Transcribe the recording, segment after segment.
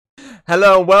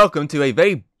Hello and welcome to a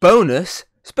very bonus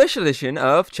special edition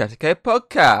of Chattercare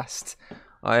Podcast.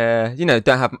 I,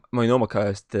 don't have my normal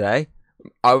co-host today.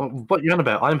 What are you on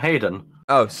about? I'm Hayden.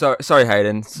 Oh, sorry,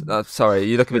 Hayden. Sorry,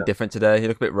 you look a bit different today. You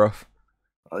look a bit rough.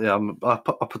 Yeah, I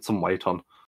put some weight on.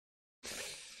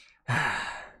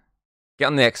 Get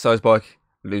on the exercise bike,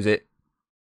 lose it.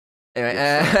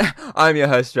 Anyway, I'm your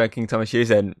host, Drinking Thomas Hughes,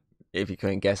 and if you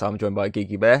couldn't guess, I'm joined by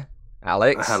Geeky Bear,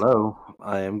 Alex. Hello,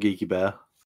 I am Geeky Bear.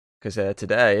 Because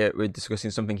today we're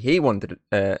discussing something he wanted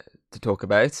to talk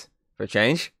about for a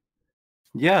change.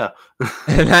 Yeah.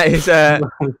 And that is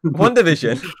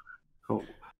Wandavision.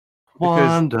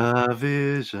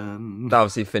 Wandavision. That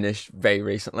obviously finished very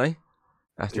recently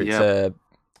after its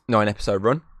 9-episode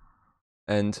run.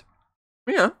 And,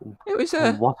 it was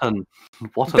what a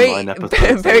very, 9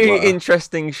 episodes. very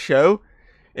interesting show.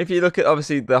 If you look at,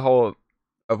 obviously, the whole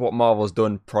of what Marvel's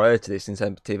done prior to this in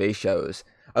terms of TV shows,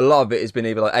 a lot of it has been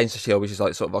either like Agents of S.H.I.E.L.D., which is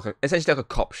like sort of essentially like a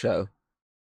cop show.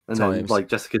 And then like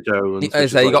Jessica Jones. You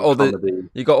got all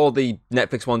the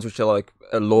Netflix ones which are like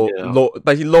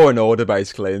basically Law and Order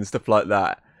basically and stuff like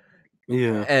that.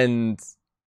 Yeah. And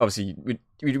obviously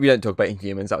we don't talk about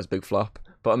Inhumans, that was a big flop.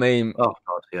 But I mean, oh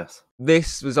god, yes.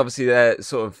 This was obviously their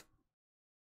sort of,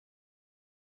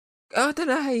 I don't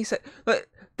know how you say, but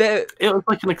it was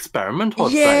like an experiment.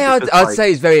 I'd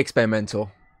say it's very experimental.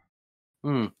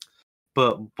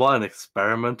 But what an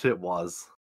experiment it was.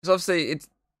 So obviously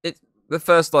it's the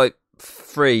first like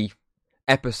 3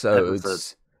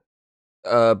 episodes.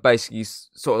 Basically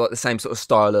sort of like the same sort of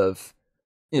style of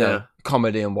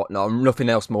comedy and whatnot, nothing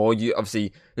else more.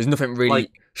 There's nothing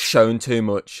really shown too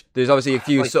much. There's obviously a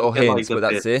few sort of hints, but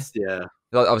that's it. Yeah,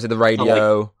 like obviously the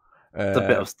radio, the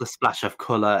bit of the splash of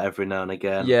colour every now and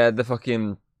again. Yeah,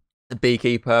 the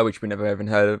beekeeper, which we never even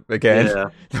heard of again. Yeah.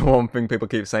 The one thing people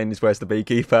keep saying is, "Where's the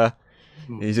beekeeper?"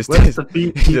 He's just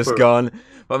gone.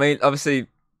 But I mean, obviously,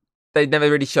 they never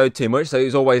really showed too much, so it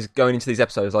was always going into these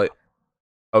episodes like,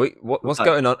 what's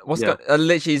going on?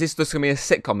 Literally, is this just going to be a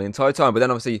sitcom the entire time? But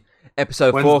then obviously,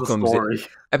 episode 4 comes in.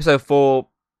 Episode 4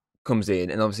 comes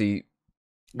in, and obviously,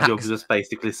 you're just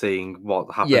basically seeing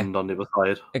what happened on the other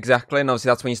side. Exactly, and obviously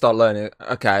that's when you start learning.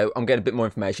 Okay, I'm getting a bit more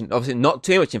information. Obviously, not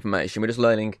too much information. We're just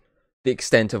learning the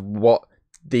extent of what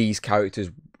these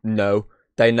characters know.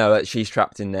 They know that she's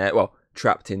trapped in there,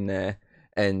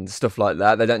 and stuff like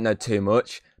that. They don't know too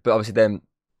much, but obviously then,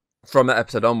 from that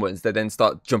episode onwards, they then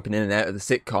start jumping in and out of the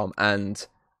sitcom and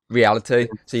reality.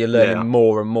 So you're learning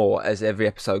more and more as every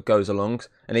episode goes along,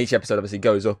 and each episode obviously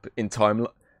goes up in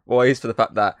time-wise for the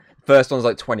fact that the first one's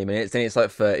like 20 minutes, then it's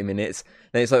like 30 minutes,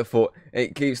 then it's like 4.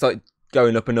 It keeps like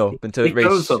going up and up until it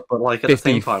reaches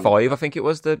 55. I think it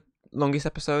was the longest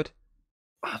episode.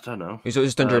 I don't know. It was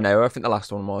just under an hour. I think the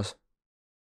last one was.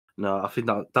 No, I think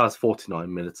that was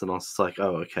 49 minutes, and I was just like,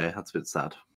 oh, okay, that's a bit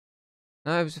sad.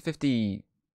 No, it was 56,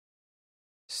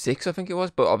 I think it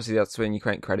was, but obviously that's when you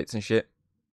create credits and shit.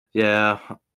 Yeah,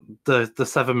 the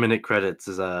 7-minute credits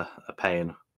is a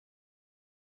pain.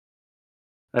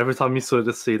 Every time you sort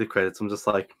of see the credits, I'm just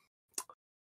like,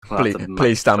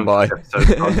 please stand by.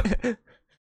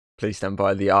 Please stand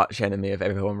by, the arch enemy of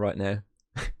everyone right now.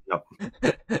 Yep.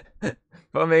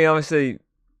 But I mean, obviously,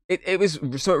 it was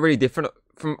sort of really different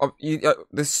from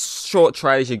the short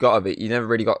trailers you got of it. You never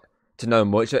really got to know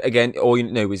much. Again, all you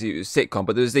knew was it was sitcom,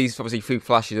 but there was these obviously few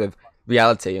flashes of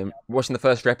reality. And watching the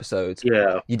first 3 episodes,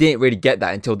 you didn't really get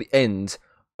that until the end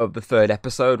of the 3rd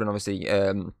episode, when obviously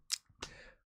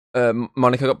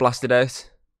Monica got blasted out.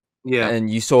 Yeah, and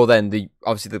you saw then the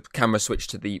camera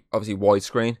switched to the obviously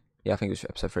widescreen. Yeah, I think it was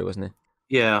episode 3, wasn't it?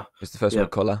 Yeah, it was the first one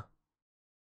with colour.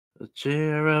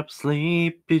 Cheer up,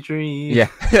 sleepy dream. Yeah,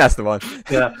 that's the one.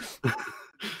 Yeah.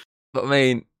 But I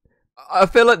mean, I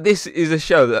feel like this is a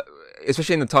show that,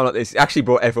 especially in a time like this, actually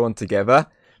brought everyone together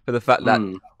for the fact that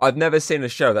I've never seen a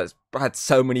show that's had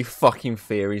so many fucking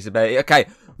theories about it. Okay,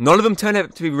 none of them turn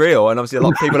out to be real, and obviously a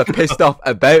lot of people are pissed off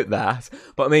about that.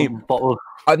 But I mean,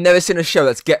 I've never seen a show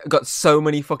that's got so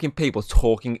many fucking people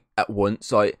talking at once.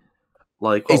 Like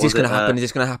is this going to happen? Is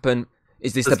this going to happen?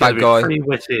 Is this the bad guy? 3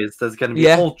 witches. There's going to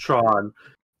be Ultron,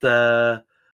 the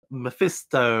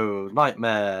Mephisto,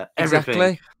 Nightmare, everything.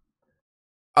 Exactly.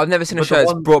 I've never seen a show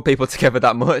that's brought people together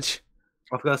that much.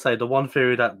 I was going to say, the one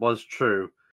theory that was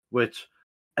true, which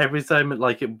every time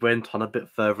it went on a bit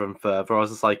further and further, I was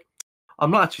just like, I'm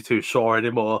not actually too sure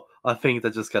anymore. I think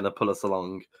they're just going to pull us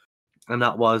along. And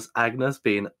that was Agnes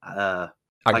being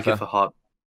Agatha Hart.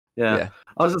 Yeah.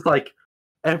 I was just like,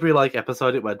 every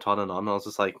episode it went on and on. I was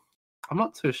just like, I'm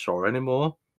not too sure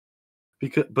anymore.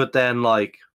 But then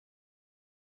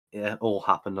all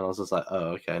happened, and I was just like,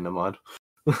 oh, okay, never mind.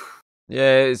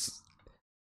 Yeah,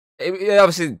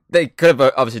 Obviously, they could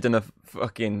have obviously done a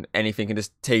fucking anything and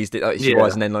just teased it like she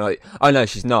was, and then like, oh no,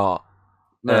 she's not.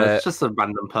 No, it's just a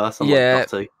random person yeah, like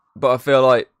Dottie. But I feel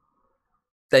like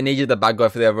they needed the bad guy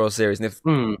for the overall series, and if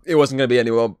it wasn't going to be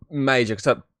anyone major,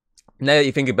 because now that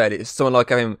you think about it, it's someone like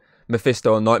having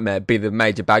Mephisto or Nightmare be the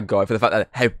major bad guy for the fact that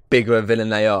how big of a villain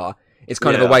they are. It's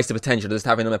kind of a waste of potential just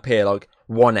having them appear like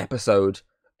one episode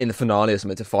in the finale or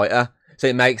something to fight her. So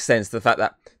it makes sense the fact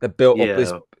that they built up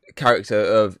this character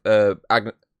of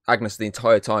Agnes the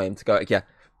entire time to go, yeah,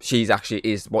 she's actually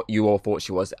is what you all thought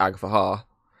she was, Agatha Haar,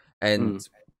 and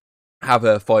have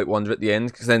her fight Wanda at the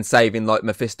end, because then saving like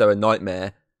Mephisto and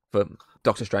Nightmare for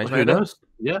Doctor Strange. Who knows?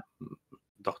 Yeah,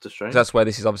 Doctor Strange. That's where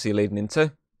this is obviously leading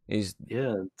into. Is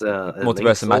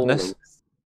Multiverse of Madness.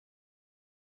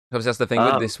 Because that's the thing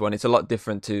with this one; it's a lot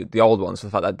different to the old ones. For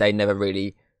the fact that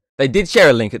they did share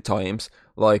a link at times,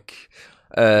 like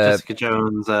Jessica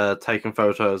Jones taking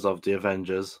photos of the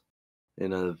Avengers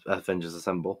in Avengers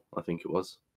Assemble, I think it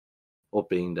was, or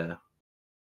being there.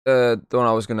 The one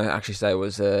I was going to actually say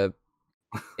was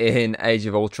in Age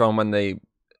of Ultron when the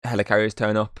helicarriers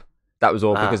turn up. That was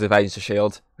all because of Agents of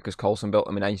S.H.I.E.L.D., because Coulson built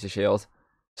them in Agents of S.H.I.E.L.D.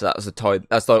 So that was a tie.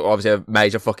 That's like obviously a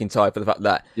major fucking tie for the fact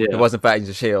that if it wasn't for Agents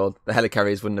of S.H.I.E.L.D., the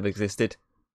helicarriers wouldn't have existed.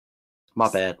 My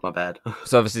bad.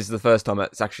 So obviously this is the first time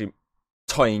it's actually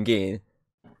tying in.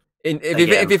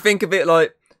 If you think of it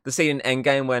like the scene in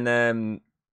Endgame when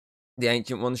the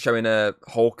Ancient One's showing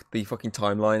Hulk the fucking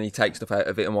timeline, he takes stuff out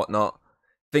of it and whatnot.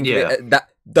 Think of it, that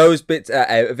those bits are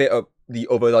out of it are the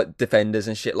other like Defenders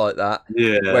and shit like that.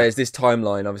 Yeah. Whereas this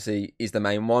timeline obviously is the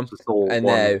main one, and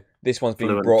now this one's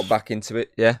being brought back into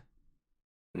it. Yeah.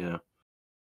 Yeah.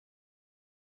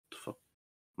 Fuck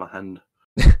my hand.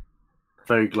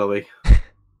 Very glowy.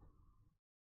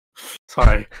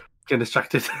 Sorry, getting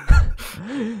distracted.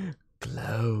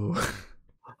 Glow.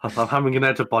 I'm having an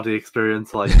out-of-body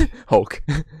experience, like Hulk.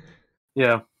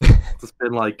 Yeah, just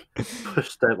been like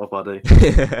pushed out my body.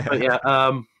 But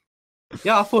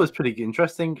yeah, I thought it was pretty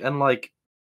interesting, and like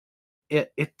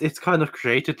it's kind of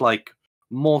created like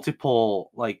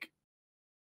multiple like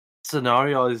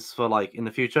scenarios for like in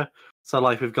the future. So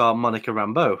like we've got Monica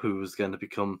Rambeau, who's going to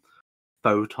become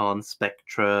Photon,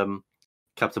 Spectrum,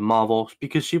 Captain Marvel,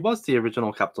 because she was the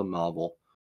original Captain Marvel.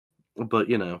 But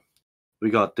you know, we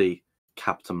got the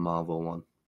Captain Marvel one.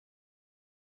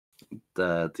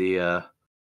 The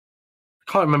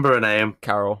can't remember her name.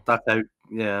 Carol. That's out.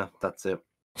 Yeah, that's it.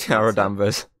 Carol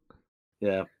Danvers.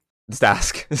 Yeah. Just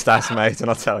ask, mate, and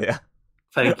I'll tell you.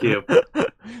 Thank you.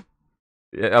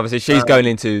 Yeah, obviously, she's going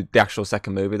into the actual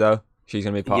second movie, though. She's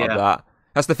going to be part of that.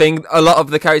 That's the thing. A lot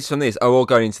of the characters from this are all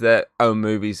going into their own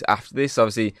movies after this.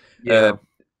 Obviously,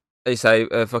 they say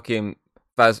fucking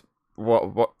Faz.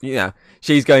 What? You know,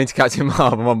 she's going to Captain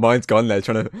Marvel. My mind's gone there.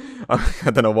 Trying to,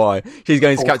 I don't know why. She's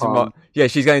going to Captain Marvel. Yeah,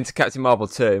 she's going to Captain Marvel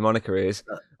too. Monica is.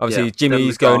 Obviously,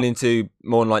 Jimmy's going into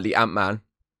more than likely Ant-Man,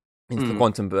 into the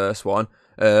Quantum Burst one.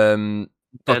 Then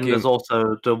there's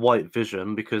also the White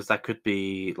Vision, because that could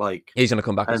be like he's going to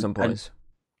come back at some point.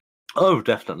 Oh,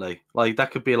 definitely. Like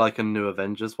that could be like a new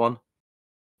Avengers one,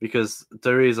 because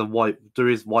there is White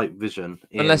Vision.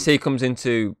 Unless he comes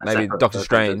into maybe Doctor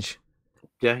Strange.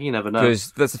 Yeah, you never know.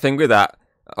 Because that's the thing with that.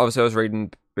 Obviously, I was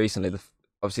reading recently.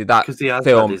 Obviously, that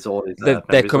film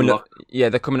they're coming up. Yeah,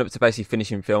 they're coming up to basically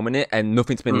finishing filming it, and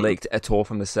nothing's been leaked at all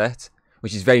from the set,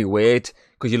 which is very weird.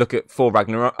 Because you look at Thor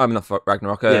Ragnarok. I mean, not Thor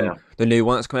Ragnarok. The new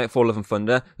one that's coming out, Thor Love and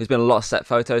Thunder. There's been a lot of set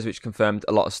photos which confirmed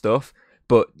a lot of stuff,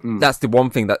 but that's the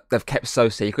one thing that they've kept so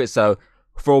secret. So,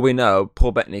 for all we know,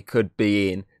 Paul Bettany could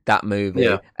be in that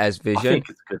movie as Vision. I think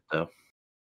it's good though.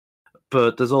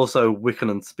 But there's also Wiccan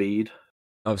and Speed.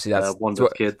 Obviously,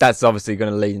 that's obviously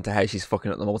going to lead into how she's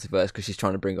fucking up the multiverse, because she's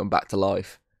trying to bring them back to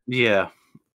life. Yeah.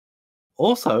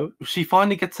 Also, she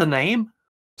finally gets a name.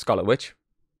 Scarlet Witch.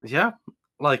 Yeah.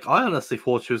 Like, I honestly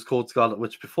thought she was called Scarlet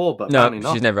Witch before, but no, apparently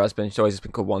not. She's never has been. She's always just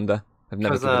been called Wanda. I've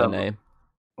never given her a name.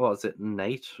 What is it?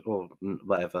 Nate or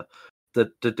whatever.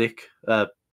 The Dick.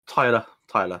 Tyler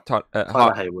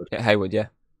Hayward. Yeah, Hayward. Yeah.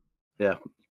 Yeah.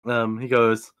 He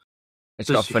goes. It's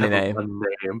got a funny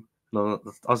name. No,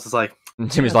 I was just like.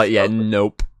 Jimmy's like, yeah,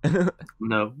 nope.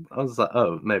 No, I was like,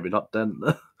 oh, maybe not then.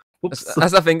 That's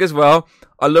the thing as well.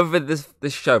 I love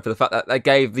this show for the fact that they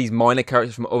gave these minor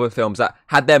characters from other films that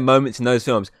had their moments in those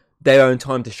films their own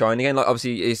time to shine again. Like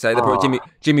obviously, you say they brought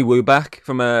Jimmy Woo back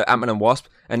from Ant-Man and Wasp,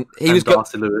 and he was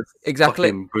Darcy Lewis,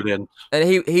 exactly brilliant.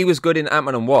 And he was good in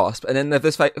Ant-Man and Wasp, and then they've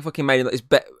just fucking made him this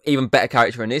even better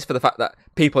character in this for the fact that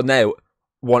people now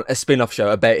want a spin-off show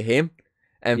about him.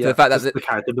 And for the fact that the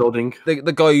character building,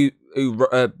 the guy who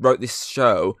wrote this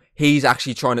show, he's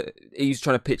actually trying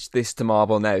to pitch this to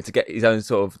Marvel now to get his own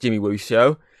sort of Jimmy Woo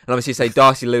show. And obviously, say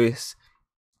Darcy Lewis,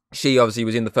 she obviously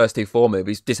was in the first two Thor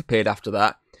movies, disappeared after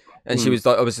that, and she was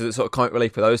like obviously the sort of comic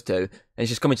relief for those two. And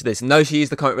she's coming to this. No, she is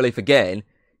the comic relief again.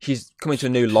 She's coming to a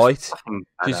new light.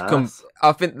 She's come.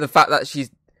 I think the fact that she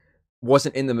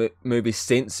wasn't in the movie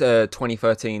since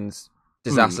 2013's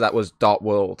disaster that was Dark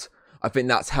World, I think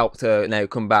that's helped her now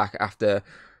come back after.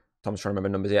 Tom's trying to remember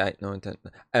numbers. 8, 9,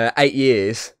 10, 8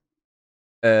 years.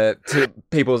 To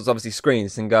people's obviously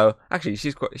screens and go, actually,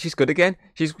 she's good again.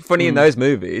 She's funny in those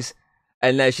movies,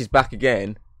 and now she's back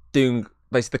again doing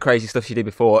basically the crazy stuff she did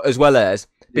before, as well as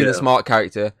being a smart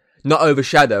character, not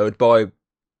overshadowed by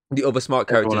the other smart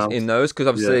characters in those. Because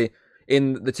obviously,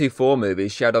 in the two Thor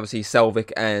movies, she had obviously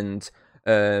Selvig and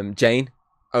Jane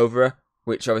over her,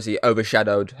 which obviously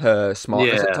overshadowed her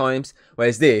smartness at times.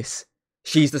 Whereas this,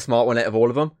 she's the smart one out of all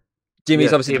of them.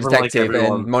 Jimmy's obviously the detective,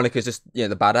 and Monica's just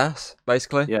the badass,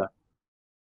 basically. Yeah,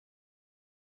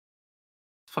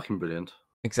 it's fucking brilliant.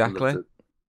 Exactly.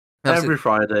 Every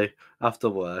Friday after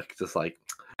work, just like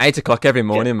 8 o'clock every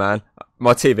morning, man.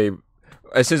 My TV.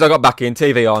 As soon as I got back in,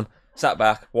 TV on, sat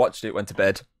back, watched it, went to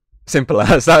bed. Simple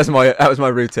as that was my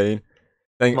routine.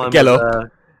 Then get up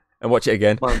and watch it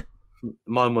again.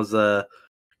 Mine was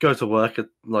go to work at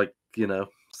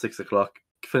 6 o'clock,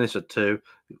 finish at 2,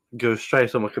 go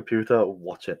straight on my computer,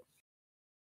 watch it.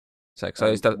 So I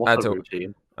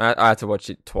had to watch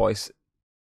it twice.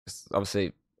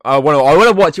 Obviously, I want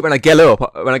to watch it when I get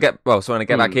up. When I get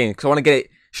back in, because I want to get it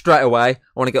straight away. I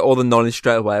want to get all the knowledge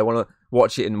straight away. I want to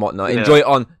watch it and whatnot. Enjoy it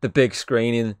on the big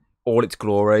screen in all its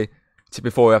glory.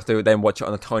 Before we have to then watch it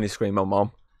on a tiny screen, my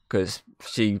mom, because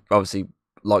she obviously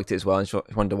liked it as well and she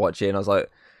wanted to watch it. And I was like,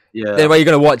 the way you're going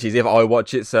to watch it is if I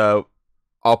watch it, so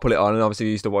I'll put it on. And obviously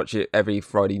we used to watch it every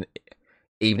Friday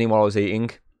evening while I was eating.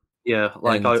 Yeah,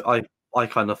 I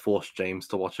kind of forced James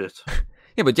to watch it.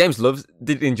 Yeah, but James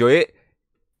did enjoy it.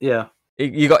 Yeah.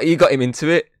 You got him into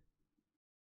it.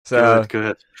 So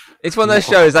good. It's one of those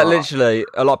shows that literally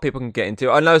a lot of people can get into.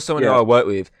 I know someone who I work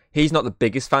with, he's not the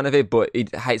biggest fan of it, but he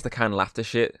hates the canned laughter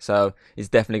shit, so it's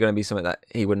definitely going to be something that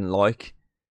he wouldn't like.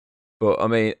 But I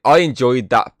mean, I enjoyed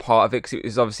that part of it because it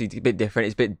was obviously a bit different.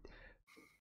 It's a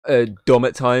bit dumb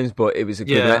at times, but it was a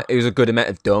good amount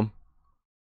of dumb.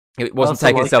 It wasn't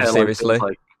taking itself seriously.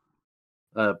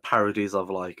 Parodies of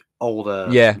older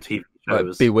TV shows,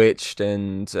 like Bewitched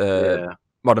and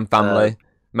Modern Family,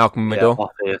 Malcolm Middle,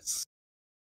 Office,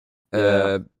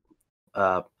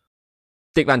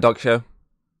 Dick Van Dyke Show.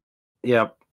 Yeah,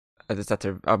 I just had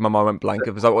to. My mind went blank.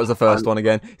 It was what was the first one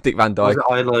again? Dick Van Dyke.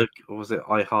 Was it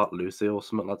I Heart Lucy or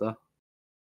something like that?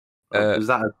 Was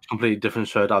that a completely different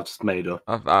show that I've just made up?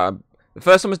 The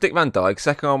first one was Dick Van Dyke.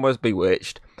 Second one was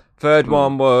Bewitched. Third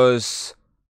one was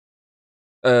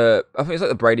I think it was like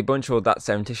the Brady Bunch or That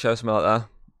 70s Show, something like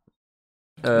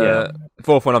that. The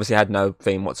fourth one obviously had no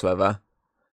theme whatsoever.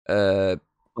 Then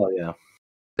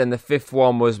the fifth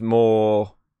one was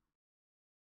more.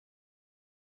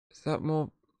 Is that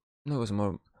more? No, it wasn't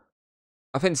more.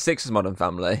 I think 6 was Modern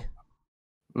Family.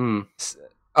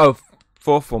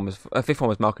 Fifth one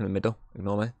was Malcolm in the Middle.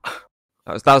 Ignore me.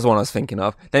 That was the one I was thinking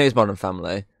of. Then it was Modern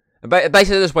Family.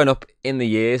 Basically, it just went up in the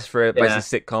years for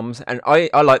basically sitcoms, and I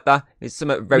like that. It's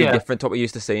something very different to what we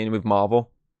used to seeing with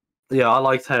Marvel. Yeah, I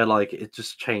liked how it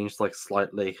just changed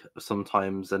slightly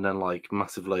sometimes, and then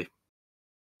massively.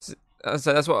 So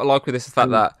that's what I like with this, the fact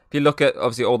that if you look at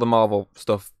obviously all the Marvel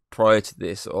stuff prior to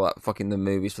this, or that fucking the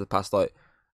movies for the past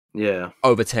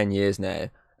over 10 years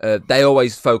now, they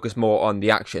always focus more on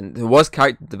the action. There was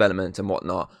character development and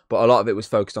whatnot, but a lot of it was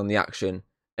focused on the action.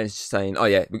 And it's just saying, oh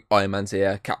yeah, Iron Man's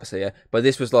here, Cap's here. But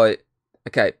this was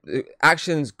okay,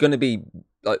 action's going to be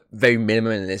very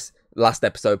minimum in this. Last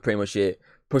episode, pretty much it.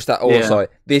 Push that all aside.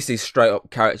 This is straight up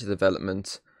character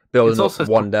development, building up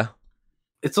Wanda.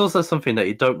 It's also something that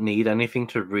you don't need anything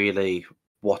to really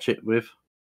watch it with.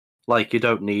 You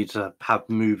don't need to have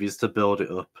movies to build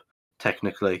it up,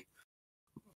 technically.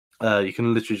 You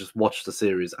can literally just watch the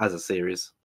series as a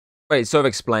series. Wait, it sort of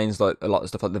explains a lot of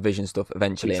stuff, like the Vision stuff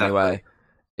eventually anyway.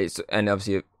 And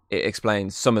obviously it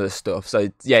explains some of the stuff.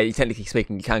 So yeah, technically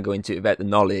speaking, you can go into it without the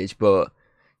knowledge, but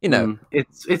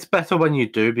it's better when you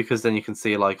do, because then you can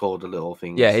see all the little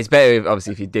things. Yeah, it's better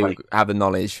obviously if you do have the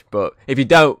knowledge, but if you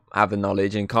don't have the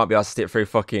knowledge and can't be asked to sit through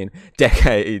fucking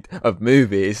decade of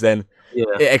movies, then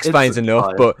it explains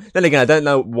enough. But then again, I don't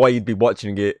know why you'd be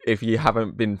watching it if you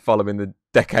haven't been following the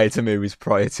decades of movies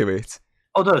prior to it.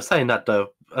 Although saying that though,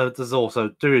 there's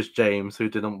also James who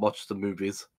didn't watch the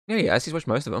movies. Yeah, he's watched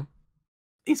most of them.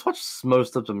 He's watched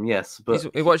most of them, yes, but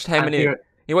he watched how many?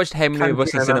 He watched how many of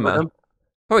us in cinema? Them?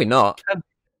 Probably not.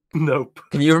 Nope.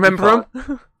 Can you remember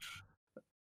them?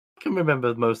 I can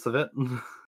remember most of it.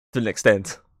 To an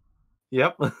extent.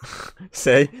 Yep.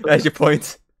 See, there's your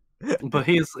point. But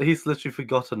he's literally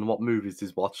forgotten what movies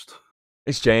he's watched.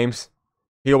 It's James.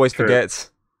 He always True.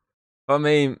 forgets. I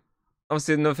mean,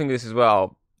 obviously another thing with this as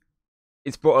well.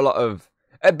 It's brought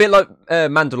a bit like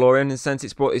Mandalorian in a sense.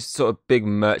 It's brought this sort of big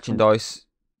merchandise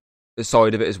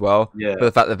side of it as well. Yeah. For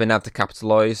the fact that they've been able to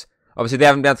capitalise. Obviously, they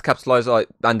haven't been able to capitalise like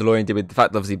Mandalorian did with the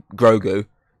fact that obviously Grogu,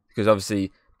 because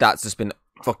obviously that's just been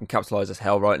fucking capitalised as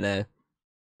hell right now.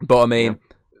 But I mean,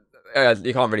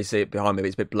 you can't really see it behind me.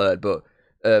 It's a bit blurred. But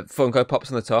Funko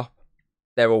Pops on the top,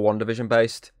 they're all WandaVision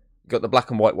based. You got the black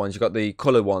and white ones. You got the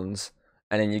coloured ones,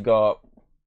 and then you got.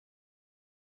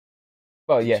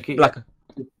 Well, yeah, black.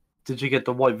 Did you get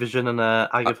the White Vision and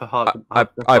Agatha Harkness?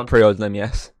 I pre-ordered them.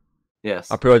 Yes.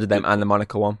 Yes. I pre-ordered them and the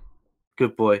Monica one.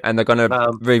 Good boy. And they're gonna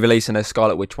re-release a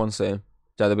Scarlet Witch one soon.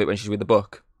 So the bit when she's with the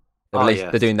book.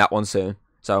 They're doing that one soon.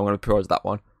 So I'm gonna pre-order that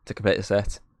one to complete the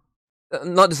set.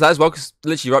 Not just that as well, because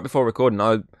literally right before recording,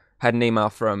 I had an email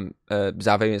from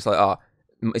Zavi, and it's like,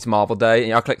 it's Marvel Day,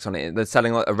 and I clicked on it. They're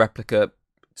selling like a replica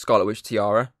Scarlet Witch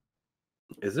tiara.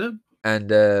 Is it?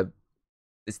 And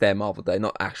it's their Marvel Day,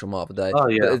 not actual Marvel Day. Oh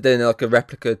yeah. But then like a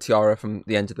replica tiara from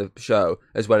the end of the show,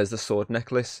 as well as the sword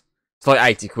necklace. It's like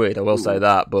 £80, I will say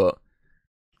that, but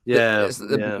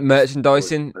the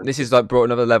merchandising. This is like brought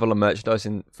another level of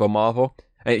merchandising for Marvel,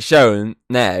 and it's shown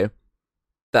now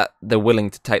that they're willing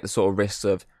to take the sort of risks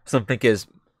of something is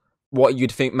what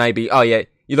you'd think maybe. Oh yeah,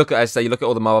 you look at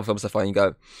all the Marvel film stuff and you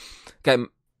go, okay,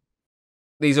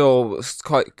 these are all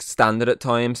quite standard at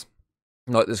times.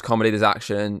 Like there's comedy, there's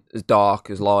action, there's dark,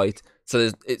 there's light.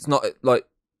 So it's not like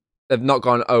they've not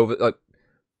gone over like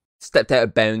stepped out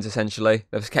of bounds. Essentially,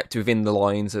 they've kept within the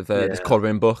lines of this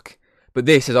colouring book. But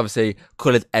this is obviously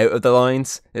coloured out of the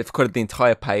lines. It's coloured the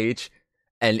entire page,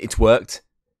 and it's worked.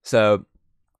 So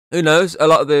who knows? A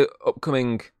lot of the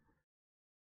upcoming,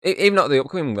 even not the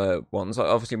upcoming ones, like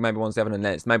obviously maybe ones they haven't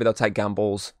announced. Maybe they'll take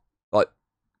gambles like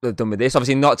they've done with this.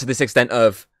 Obviously not to this extent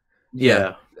of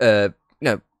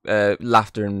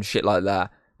laughter and shit like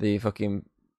that. The fucking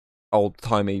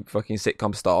old-timey fucking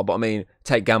sitcom style. But I mean,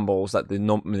 take gambles that they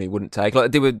normally wouldn't take. Like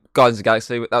they did with Guardians of the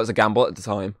Galaxy. That was a gamble at the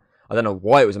time. I don't know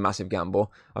why it was a massive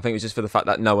gamble. I think it was just for the fact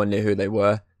that no one knew who they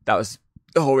were. That was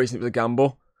the whole reason it was a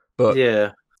gamble. But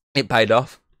it paid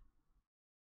off.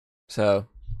 So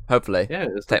hopefully,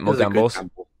 take more gambles.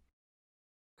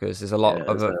 Because there's a lot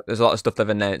of stuff they've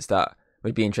announced that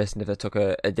would be interesting if they took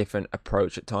a different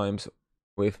approach at times.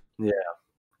 With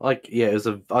I think it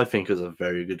was a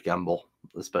very good gamble,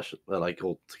 especially like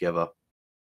all together.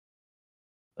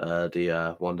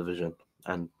 The WandaVision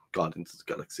and Guardians of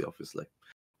the Galaxy, obviously.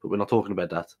 But we're not talking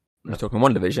about that. We're talking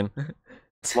WandaVision.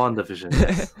 WandaVision,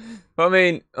 yes. But I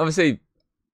mean, obviously,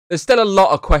 there's still a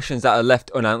lot of questions that are left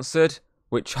unanswered,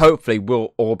 which hopefully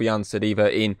will all be answered either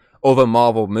in other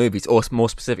Marvel movies or more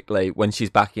specifically when she's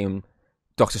back in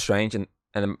Doctor Strange and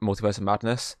the Multiverse of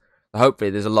Madness. So hopefully,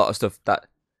 there's a lot of stuff that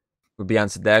will be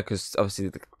answered there because obviously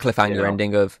the cliffhanger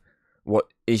ending of what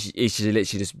is she literally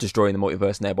just destroying the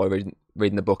multiverse now by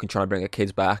reading the book and trying to bring her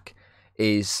kids back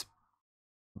is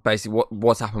basically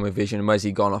what's happened with Vision and where's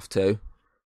he gone off to.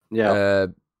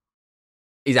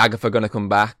 Is Agatha going to come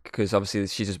back because obviously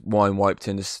she's just wine wiped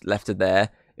and just left her there.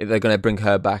 If they're going to bring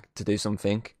her back to do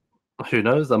something, who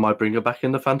knows, they might bring her back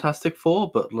in the Fantastic Four,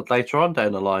 but later on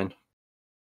down the line.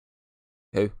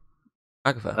 Who?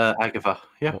 Agatha? Agatha,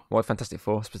 yeah. Why Fantastic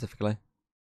Four specifically?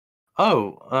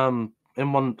 Oh,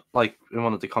 in one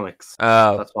of the comics.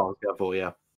 Oh, that's what I was going for.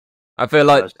 Yeah. I feel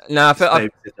like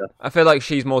I feel like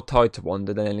she's more tied to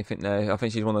Wanda than anything now. I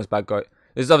think she's one of those bad guys.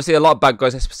 There's obviously a lot of bad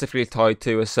guys that are specifically tied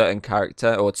to a certain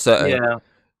character or a certain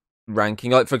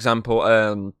ranking. Like for example,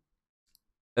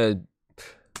 Zemo,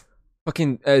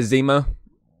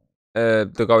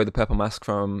 the guy with the purple mask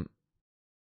from.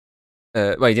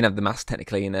 Well, he didn't have the mask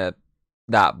technically in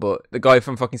that, but the guy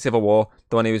from fucking Civil War,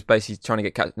 the one who was basically trying to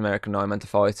get Captain America and Iron Man to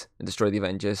fight and destroy the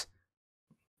Avengers.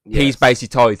 Yes. He's basically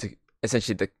tied to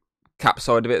essentially the Cap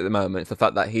side of it at the moment. For the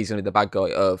fact that he's going to be the bad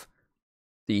guy of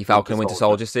the Falcon and Winter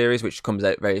Soldier series, which comes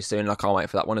out very soon. I can't wait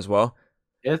for that one as well.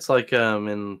 Yeah, it's like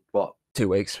in what 2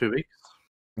 weeks? 2 weeks.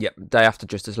 Yep, day after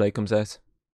Justice League comes out.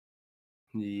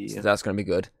 Yeah, so that's going to be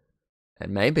good.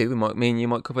 And maybe me and you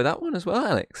might cover that one as well,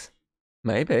 Alex.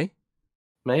 Maybe.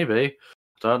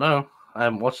 Don't know. I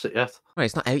haven't watched it yet. Well,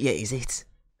 it's not out yet, is it?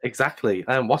 Exactly.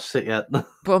 I haven't watched it yet. But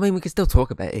I mean, we can still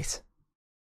talk about it.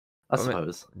 I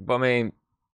suppose. But I mean,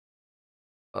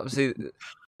 obviously,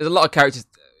 there's a lot of characters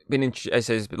been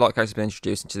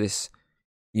introduced into this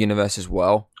universe as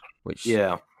well, which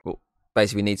well,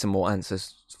 basically we need some more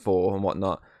answers for and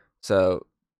whatnot. So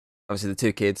obviously, the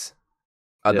two kids,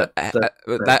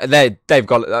 they've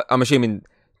got. I'm assuming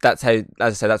that's how, as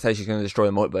I said, that's how she's going to destroy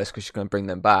the multiverse, because she's going to bring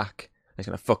them back. And it's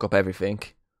going to fuck up everything.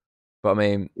 But I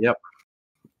mean, yep.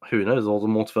 Who knows? All the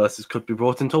multiverses could be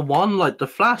brought into one, like the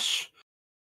Flash.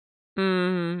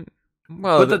 well,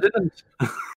 but they didn't.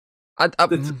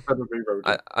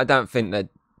 I don't think they'd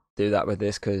do that with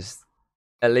this, because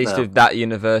at least with that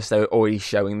universe, they were already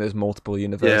showing there's multiple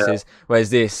universes. Yeah. Whereas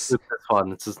this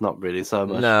one, it's just not really so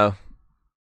much. No.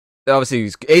 Obviously,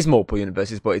 it is multiple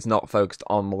universes, but it's not focused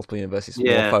on multiple universes. It's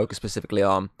more focused specifically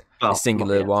on a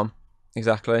singular one.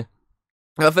 Exactly.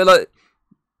 I feel like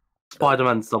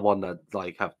Spider-Man's the one that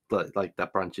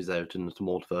that branches out into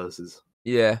multiverses.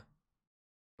 Yeah.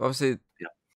 Obviously,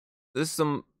 there's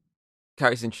some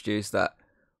characters introduced that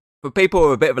for people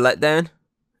were a bit of a letdown.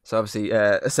 So obviously,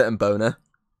 a certain Boner,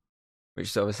 which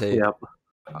is obviously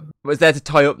was there to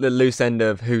tie up the loose end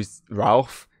of who's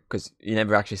Ralph, because you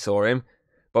never actually saw him.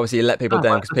 But obviously, you let people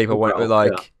down because people were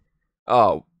like,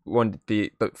 "Oh,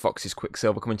 but Fox's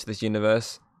Quicksilver come into this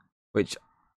universe," which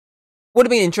would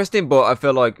have been interesting, but I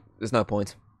feel like there's no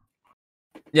point.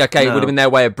 Yeah, okay, it would have been their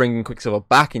way of bringing Quicksilver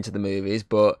back into the movies,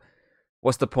 but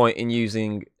what's the point in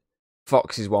using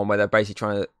Fox's one where they're basically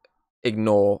trying to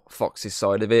ignore Fox's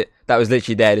side of it? That was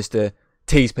literally there just to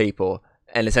tease people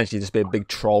and essentially just be a big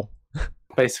troll.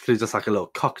 Basically just like a little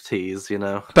cock tease, you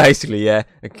know? Basically, yeah.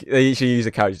 They usually use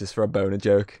a character just for a Boner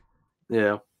joke.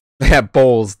 Yeah. They have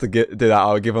balls to do that,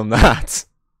 I'll give them that.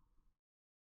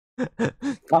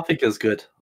 I think it's good.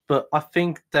 But I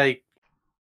think they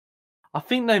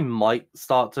might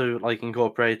start to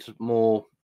incorporate more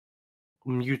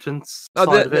mutants.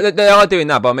 They are doing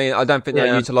that, but I mean, I don't think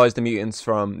they utilise the mutants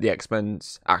from the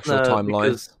X-Men's actual timeline.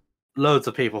 Because loads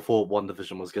of people thought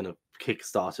WandaVision was going to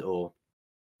kickstart it all,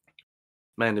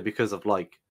 mainly because of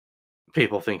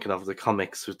people thinking of the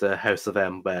comics with the House of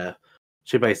M, where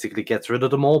she basically gets rid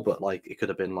of them all, but it could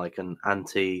have been an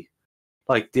anti,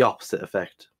 the opposite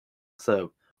effect.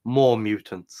 So more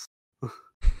mutants.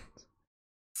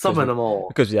 Summon them all.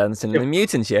 Because we haven't seen any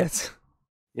mutants yet.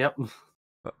 Yep.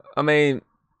 I mean,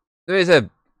 there is a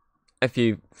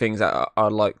few things that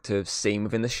I'd like to have seen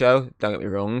within the show, don't get me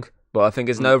wrong, but I think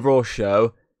as an overall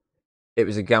show, it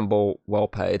was a gamble well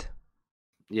paid.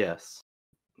 Yes.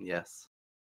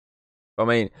 I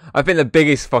mean, I think the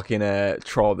biggest fucking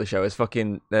troll of the show is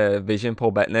fucking Vision,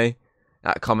 Paul Bettany.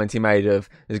 That comment he made of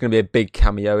there's going to be a big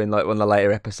cameo in one of the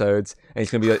later episodes, and it's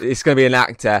going to be an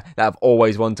actor that I've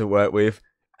always wanted to work with,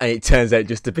 and it turns out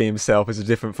just to be himself as a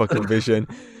different fucking Vision.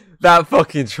 That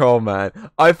fucking troll, man.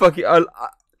 I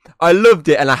loved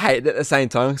it and I hated it at the same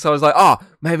time. So I was like, oh,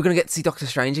 maybe we're gonna get to see Doctor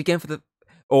Strange again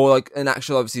or an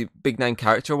actual obviously big name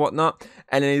character or whatnot.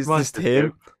 And then it's just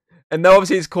him. And then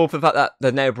obviously it's cool for the fact that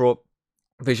they now brought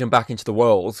Vision back into the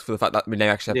world, for the fact that we now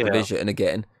actually have the Vision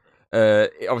again.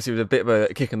 It obviously was a bit of a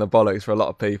kick in the bollocks for a lot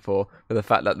of people, for the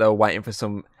fact that they were waiting for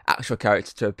some actual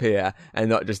character to appear and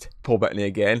not just Paul Bettany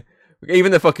again.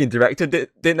 Even the fucking director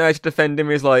didn't know how to defend him.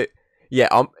 He was like, yeah,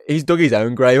 he's dug his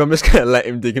own grave. I'm just going to let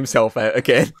him dig himself out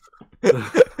again.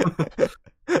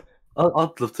 I'd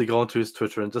love to go onto his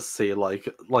Twitter and just see, after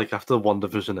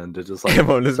WandaVision ended, just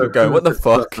everyone just going, what the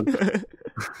fuck?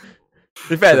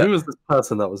 Be fair, who was this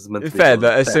person that was meant to be? Fair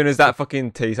that as soon as that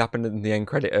fucking tease happened in the end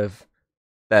credit of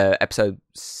episode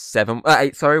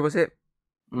 8, sorry, was it?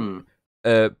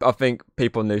 I think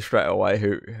people knew straight away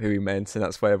who he meant, and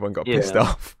that's why everyone got pissed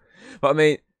off. But I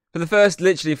mean, I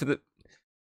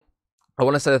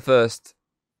want to say the first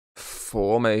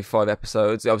 4, maybe 5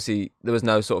 episodes. Obviously, there was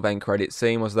no sort of end credit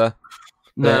scene, was there?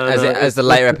 No, as the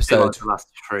later episodes, the last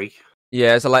 3.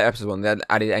 Yeah, as a later episode one, they had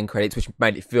added end credits, which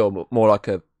made it feel more like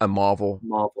a Marvel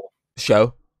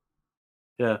show.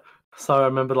 Yeah, so I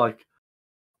remember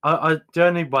I the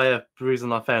only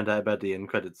reason I found out about the end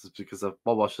credits is because I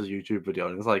watched a YouTube video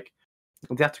and it was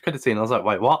the after credit scene. I was like,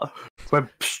 wait, what? Went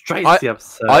straight to the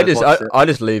episode. I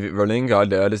just leave it running. I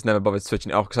do. I just never bothered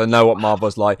switching it off because I know what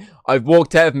Marvel's like. I've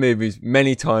walked out of movies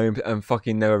many times and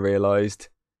fucking never realised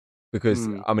because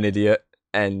I'm an idiot.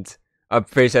 And I'm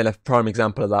pretty sure a prime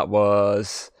example of that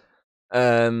was,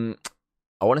 I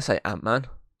want to say Ant-Man.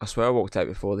 I swear I walked out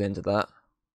before the end of that,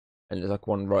 and there's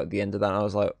one right at the end of that. And I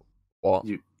was like, what?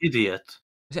 You idiot!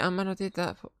 Was it Ant-Man I did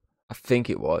that for? I think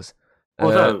it was.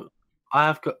 Although I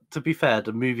have got to be fair,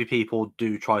 the movie people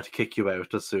do try to kick you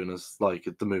out as soon as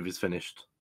the movie's finished.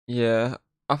 Yeah,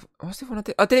 what's the one I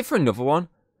did? I did it for another one.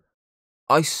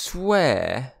 I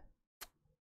swear,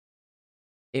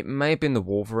 it may have been the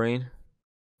Wolverine.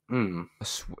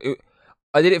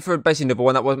 I did it for basically another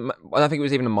one that wasn't. I don't think it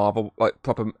was even a Marvel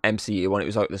proper MCU one. It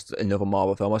was just another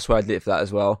Marvel film. I swear I did it for that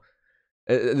as well.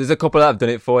 There's a couple that I've done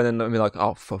it for, and then I'm like,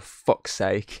 oh, for fuck's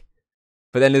sake.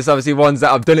 But then there's obviously ones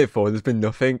that I've done it for. There's been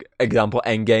nothing. Example,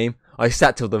 Endgame. I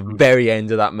sat till the very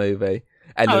end of that movie,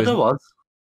 and there was.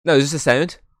 No, it was just a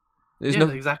sound. There's no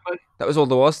exactly. That was all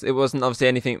there was. It wasn't obviously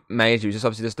anything major. It was just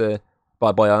obviously just a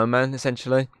bye Iron Man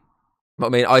essentially. But I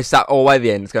mean, I sat all the way to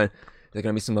the end. It's going. There's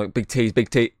going to be some like big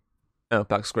T. Oh,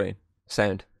 back screen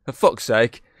sound. For fuck's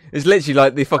sake! It's literally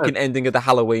like the fucking ending of the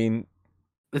Halloween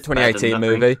 2018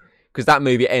 movie, because that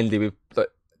movie ended with like,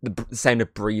 the sound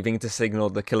of breathing to signal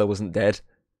the killer wasn't dead.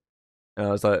 And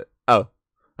I was like, oh,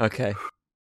 okay.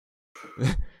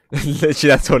 Literally,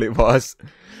 that's all it was.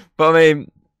 But I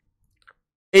mean,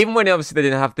 even when obviously they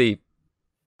didn't have the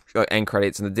like, end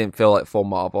credits and it didn't feel like full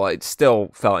Marvel, it still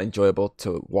felt enjoyable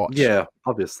to watch. Yeah,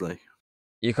 obviously.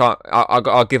 You can't.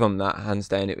 I'll give them that hands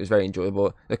down. It was very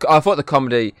enjoyable. I thought the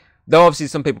comedy, though obviously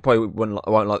some people probably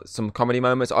won't like some comedy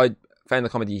moments. I found the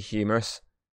comedy humorous.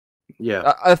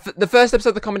 Yeah. The first episode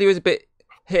of the comedy was a bit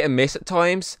hit and miss at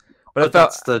times, but I felt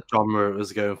that's the genre it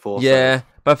was going for. Yeah, so.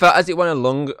 but I felt as it went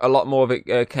along, a lot more of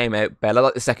it came out better.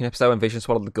 Like the second episode when Vision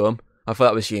swallowed the gum, I thought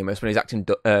that was humorous when he's acting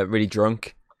really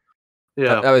drunk.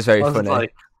 Yeah, that was very funny.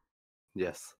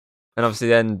 Yes, and obviously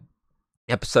then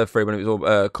episode 3 when it was all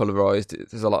colorized,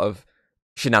 there's a lot of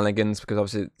shenanigans because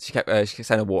obviously she kept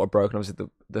saying the water broke and obviously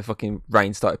the fucking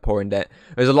rain started pouring down.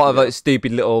 There's a lot of like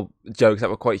stupid little jokes that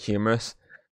were quite humorous.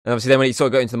 And obviously then when he sort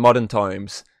of got into the modern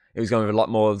times, it was going with a lot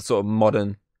more sort of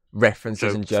modern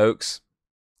references and jokes,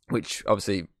 which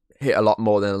obviously hit a lot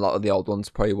more than a lot of the old ones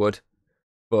probably would.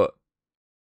 But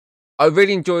I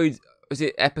really enjoyed, was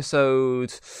it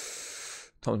episode,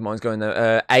 Tom's mind's going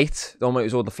there, 8, the one where it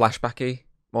was all the flashbacky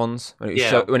ones, when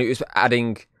it was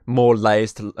adding more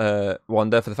layers to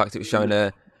Wanda, for the fact it was showing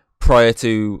her prior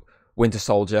to Winter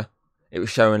Soldier, it was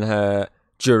showing her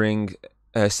during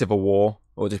Civil War,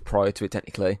 or just prior to it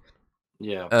technically.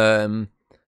 Yeah. And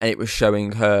it was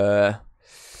showing her,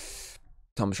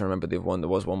 Tom's trying to remember the other one, there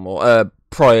was one more,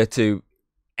 prior to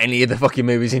any of the fucking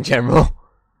movies in general.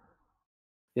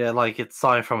 Yeah, like it's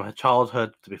starting from her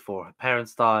childhood to before her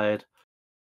parents died.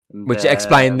 Which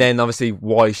explained then, obviously,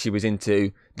 why she was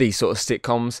into these sort of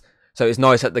sitcoms. So it's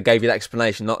nice that they gave you that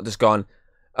explanation, not just gone,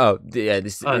 oh, yeah,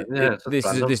 this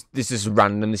is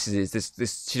random. This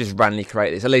she just randomly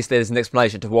created this. At least there's an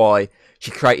explanation to why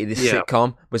she created this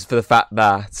sitcom, was for the fact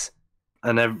that.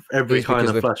 And every kind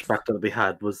of flashback that we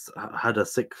had had a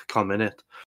sitcom in it.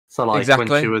 So like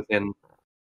when she was in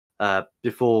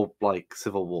before like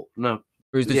Civil War. No,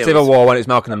 it was the Civil War when it was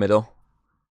Malcolm in the Middle.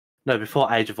 No,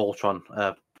 before Age of Ultron.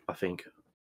 I think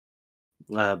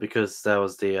because there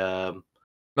was the.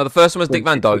 No, the first one was Dick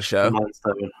Van Dyke's show.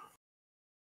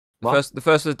 The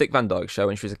first was Dick Van Dyke's show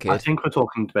when she was a kid. I think we're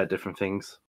talking about different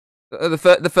things. The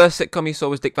first sitcom you saw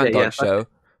was Dick Van Dyke's show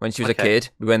when she was a kid,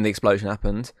 when the explosion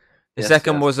happened. The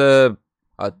second was I'm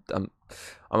not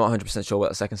 100% sure what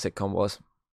the second sitcom was.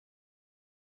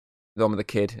 The one with the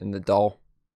kid and the doll.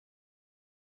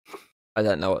 I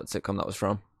don't know what sitcom that was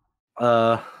from.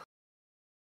 I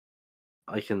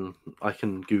can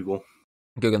Google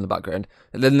in the background.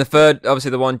 And then the third,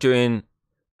 obviously the one during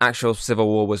actual Civil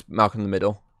War, was Malcolm in the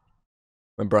Middle,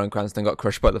 when Bryan Cranston got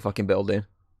crushed by the fucking building.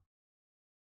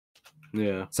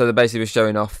 Yeah. So they basically were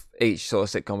showing off each sort of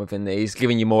sitcom within these,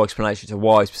 giving you more explanation to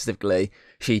why specifically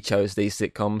she chose these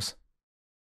sitcoms.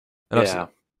 And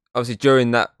obviously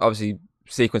during that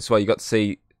sequence where you got to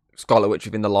see Scarlet Witch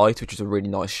within the light, which was a really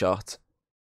nice shot.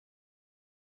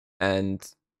 And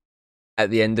at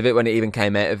the end of it, when it even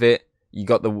came out of it, you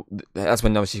got that's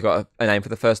when obviously you got a name for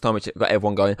the first time, which got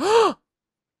everyone going, oh,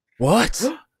 what?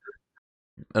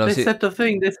 And they said the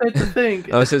thing.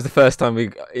 Obviously it was the first time we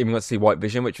even got to see White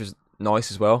Vision, which was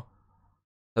nice as well.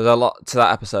 There's a lot to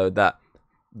that episode that,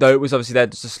 though it was obviously there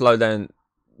just to slow down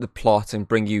the plot and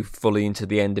bring you fully into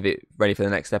the end of it, ready for the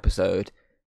next episode,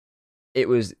 it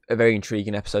was a very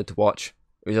intriguing episode to watch.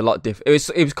 It was a lot different.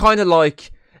 It was kind of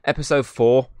like episode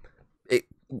 4. It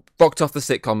blocked off the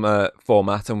sitcom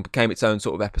format and became its own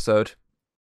sort of episode,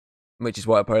 which is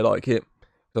why I probably like it.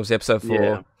 Obviously, episode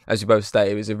 4, as you both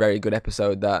stated, was a very good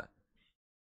episode that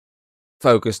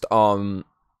focused on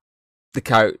the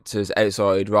characters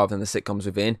outside rather than the sitcoms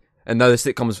within. And though the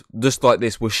sitcoms just like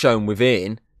this were shown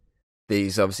within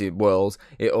these obviously worlds,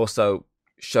 it also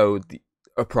showed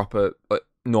a proper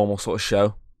normal sort of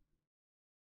show.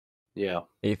 Yeah.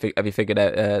 Have you figured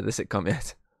out the sitcom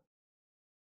yet?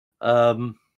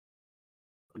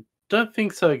 Don't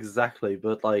think so exactly,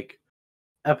 but like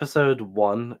episode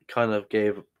 1 kind of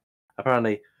gave.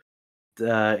 Apparently,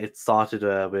 it started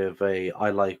with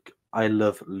I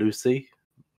Love Lucy,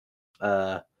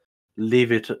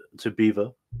 Leave It to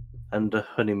Beaver, and the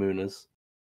Honeymooners.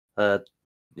 Don't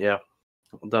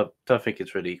think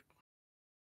it's really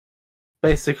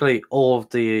Basically, all of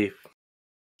the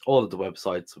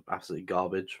websites are absolutely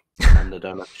garbage, and they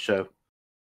don't have to show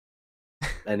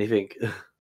anything.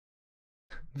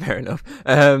 Fair enough.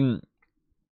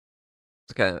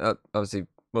 Okay, obviously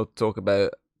we'll talk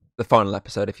about the final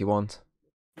episode if you want.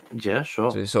 Yeah,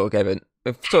 sure. So we've sort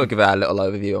of given our little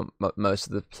overview on most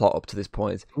of the plot up to this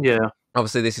point. Yeah.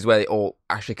 Obviously, this is where it all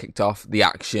actually kicked off, the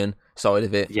action side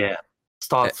of it. Yeah.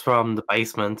 Starts from the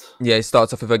basement. Yeah, it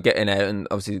starts off with her getting out and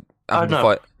obviously having to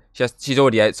fight. She's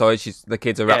already outside. The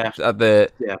kids are wrapped at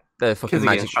the fucking kids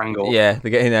magic. strangled. Yeah,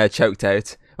 they're getting choked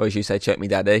out, or as you say, choke me,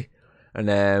 daddy.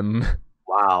 And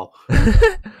wow,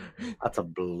 that's a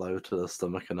blow to the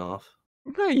stomach and half.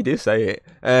 No, you do say it.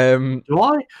 Do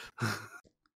I?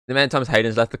 The amount of times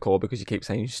Hayden's left the call because you keep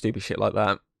saying stupid shit like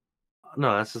that.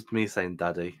 No, that's just me saying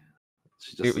daddy.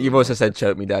 You've also said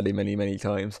choke me, daddy, many, many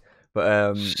times.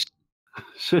 But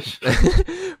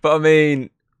but I mean,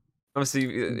 obviously,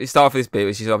 you start off with this bit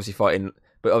where she's obviously fighting,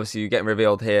 but obviously you're getting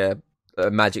revealed here.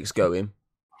 Magic's going,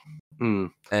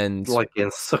 and like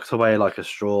getting sucked away like a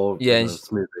straw. Yeah, in a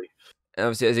smoothie. And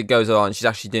obviously, as it goes on, she's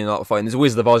actually doing a lot of fighting. There's a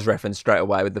Wizard of Oz reference straight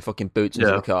away with the fucking boots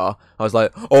into the car. I was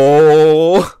like,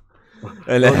 oh.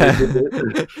 And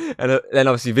then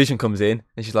obviously Vision comes in,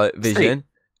 and she's like, Vision.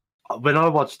 See, when I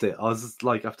watched it, I was just,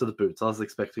 like, after the boots, I was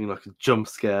expecting like a jump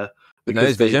scare. No,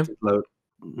 it's Vision.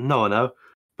 No, I know,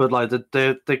 but like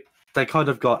they kind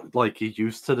of got like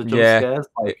used to the jump scares,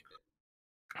 like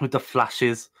with the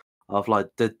flashes of like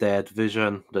the dead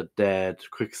Vision, the dead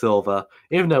Quicksilver,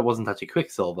 even though it wasn't actually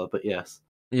Quicksilver, but yes.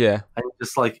 Yeah. And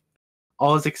just like I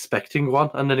was expecting one,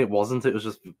 and then it wasn't. It was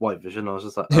just White Vision. I was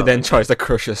just like, Who then tries to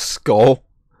crush a skull.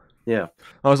 Yeah.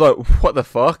 I was like, what the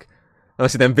fuck?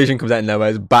 Obviously, then Vision comes out of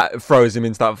nowhere, throws him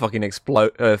into that fucking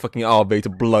fucking RV to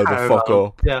blow the fuck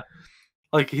up. Yeah.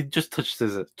 Like he just touches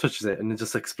it, and it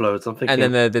just explodes. I'm thinking.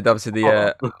 And then there's obviously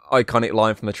the iconic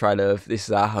line from the trailer of "This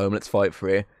is our home, let's fight for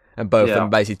it." And both of them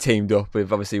basically teamed up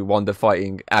with obviously Wanda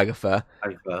fighting Agatha.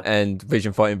 And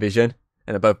Vision fighting Vision,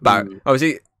 and they're both back.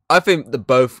 Obviously, I think they're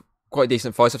both quite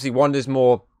decent fights. Obviously, Wanda's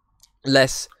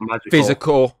less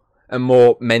physical and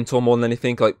more mental more than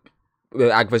anything. Like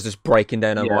Agatha's just breaking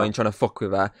down her mind, trying to fuck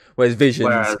with her. Whereas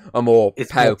Vision's are more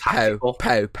pow,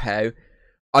 pow, pow.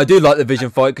 I do like the Vision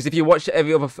fight because if you watch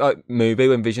every other movie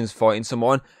when Vision's fighting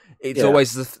someone, it's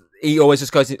always he always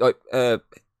just goes like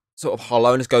sort of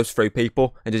hollow and just goes through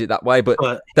people and does it that way. But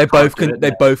they both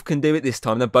can do it this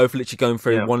time. They're both literally going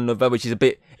through one another, which is a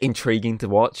bit intriguing to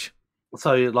watch.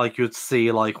 So like you'd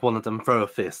see like one of them throw a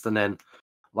fist, and then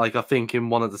like I think in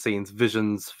one of the scenes,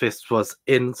 Vision's fist was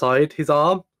inside his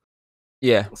arm.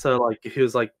 Yeah. So like he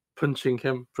was like punching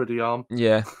him through the arm.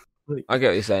 Yeah. I get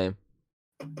what you're saying.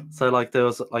 So like there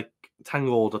was like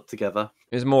tangled up together.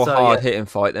 It was more hard hitting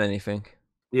fight than anything.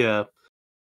 Yeah.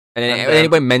 And then it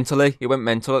went mentally. It went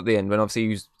mental at the end when obviously he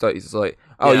was like,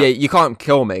 "Oh yeah, you can't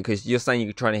kill me because you're saying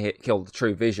you're trying to kill the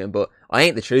true Vision, but I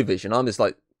ain't the true Vision. I'm just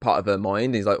like part of her mind."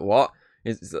 And he's like, "What?"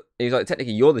 He's like,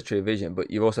 "Technically, you're the true Vision, but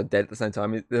you're also dead at the same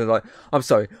time." They're like, "I'm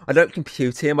sorry, I don't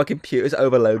compute here. My computer's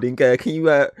overloading. Can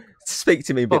you speak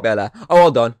to me a bit better?" "Oh,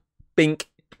 hold on. Bink.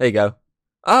 There you go."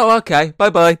 "Oh, okay.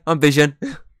 Bye. I'm Vision."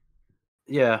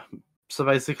 Yeah. So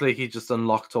basically, he just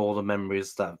unlocked all the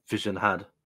memories that Vision had.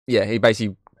 Yeah, he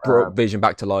basically brought Vision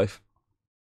back to life.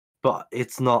 But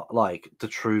it's not like the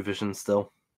true Vision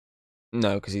still.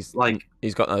 No, because he's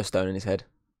got no stone in his head.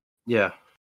 Yeah.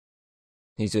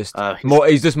 He's just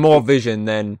he's just more Vision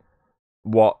than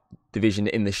what the Vision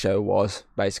in the show was,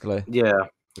 basically. Yeah.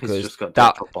 Because he's just got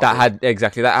that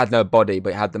had no body,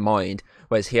 but it had the mind,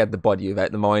 whereas he had the body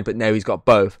without the mind, but now he's got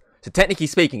both. So technically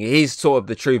speaking, he's sort of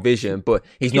the true Vision, but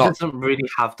he doesn't really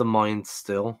have the mind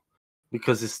still,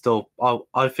 because it's still.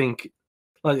 I think,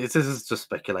 like this is just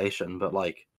speculation, but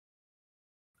like,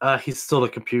 he's still a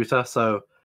computer, so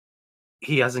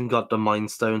he hasn't got the Mind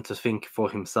Stone to think for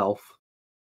himself.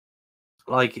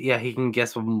 Like, yeah, he can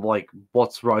guess like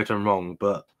what's right and wrong,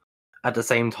 but at the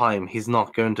same time, he's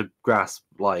not going to grasp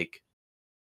like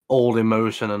all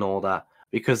emotion and all that.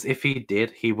 Because if he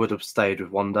did, he would have stayed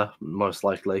with Wanda, most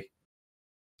likely.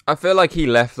 I feel like he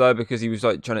left though because he was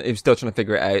still trying to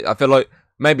figure it out. I feel like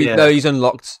maybe though he's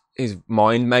unlocked his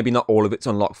mind, maybe not all of it's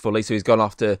unlocked fully, so he's gone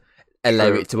off to allow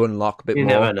it to unlock a bit more. You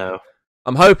never know.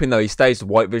 I'm hoping though he stays with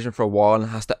White Vision for a while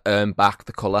and has to earn back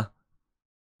the colour.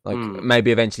 Like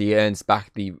maybe eventually he earns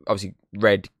back the obviously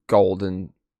red, gold,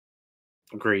 and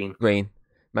green.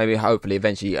 Maybe hopefully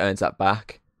eventually he earns that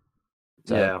back.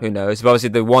 So, who knows? But obviously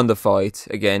the Wanda fight,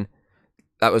 again,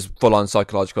 that was full on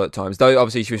psychological at times. Though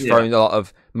obviously she was throwing a lot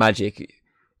of magic, it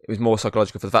was more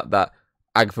psychological for the fact that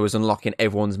Agatha was unlocking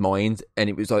everyone's mind, and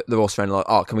it was like they're all saying like,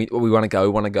 "Oh, we want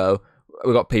to go.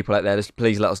 we've got people out there, just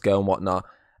please let us go and whatnot.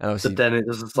 And obviously, But then it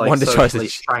was just like Wanda tries to socially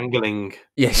strangling.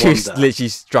 yeah, she was Wanda. literally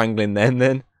strangling them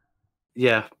then.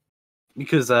 Yeah,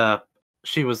 because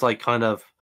she was like kind of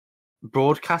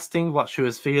broadcasting what she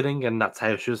was feeling, and that's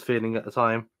how she was feeling at the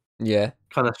time. Yeah,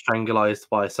 Kind of strangulized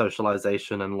by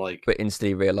socialization and like but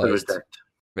instantly the realised. reject.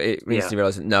 But it instantly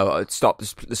realised, no, stop,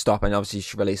 stop. And obviously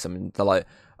she released them, and they're like,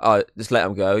 oh, just let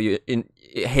them go.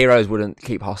 Heroes wouldn't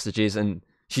keep hostages, and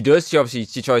she does.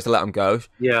 She tries to let them go.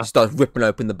 Yeah, She starts ripping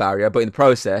open the barrier, but in the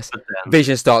process, but then,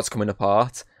 Vision starts coming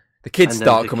apart. The kids And then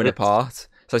start the coming kids- apart,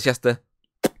 so she has to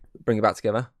bring it back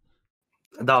together.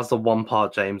 that was the one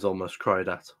part James almost cried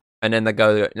at. And then they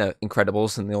go,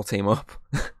 Incredibles, and they all team up.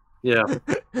 Yeah,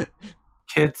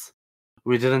 kids,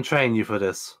 we didn't train you for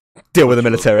this. Deal with the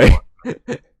military.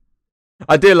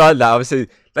 I do like that. Obviously,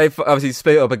 they obviously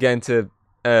split up again to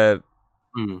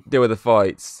deal with the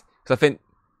fights. Because I think,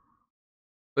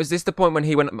 was this the point when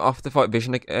he went off to fight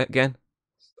Vision again?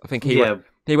 I think he went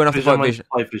off to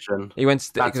fight Vision. He went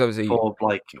because obviously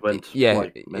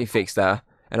he fixed that,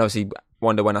 and obviously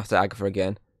Wanda went after Agatha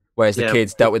again. Whereas the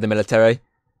kids dealt with the military.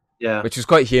 Yeah, which was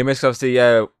quite humorous. Cause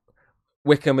obviously,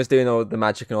 Wickham was doing all the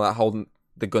magic and all that, holding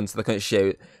the guns so they couldn't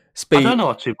shoot. I don't know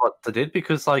actually what they did,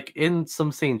 because like in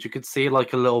some scenes you could see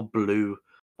like a little blue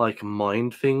like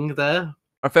mind thing there.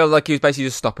 I felt like he was basically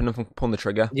just stopping them from pulling the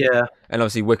trigger. Yeah, And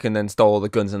obviously Wickham then stole all the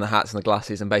guns and the hats and the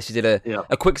glasses, and basically did Yeah.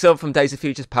 a quick sell from Days of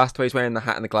Future's Past where he's wearing the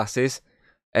hat and the glasses.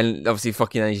 And obviously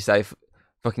fucking, as you say,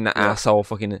 fucking that asshole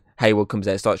fucking Hayward comes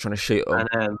out and starts trying to shoot him.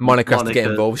 and Monica has to get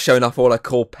involved, showing off all her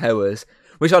cool powers.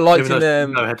 Which I liked even in though she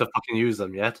didn't know how to fucking use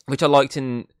them yet. which I liked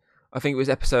in, I think it was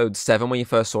episode 7 when you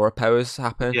first saw her powers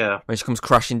happen. Yeah, When she comes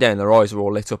crashing down, her eyes were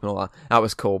all lit up and all that. That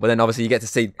was cool. But then obviously you get to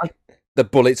see the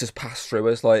bullets just pass through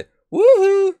us, like,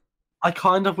 woohoo! I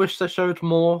kind of wish they showed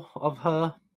more of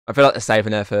her. I feel like they're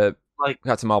saving her for Like,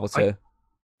 Captain Marvel 2.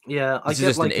 Yeah, I This is get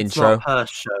just like an it's intro. not her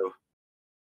show,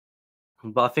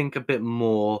 but I think a bit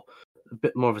more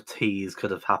of a tease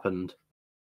could have happened.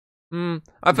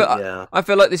 I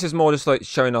feel like this is more just like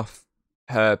showing off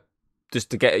her, just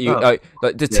to get you, Oh,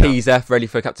 like to tease her ready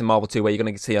for Captain Marvel 2, where you're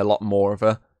going to see a lot more of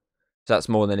her. So that's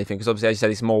more than anything, because obviously, as you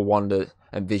said, it's more Wanda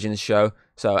and Vision's show.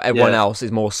 So everyone else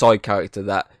is more side character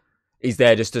that is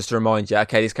there just to remind you,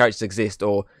 okay, these characters exist,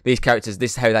 or these characters,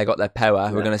 this is how they got their power.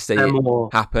 We're going to see it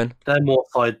happen. They're more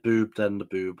side boob than the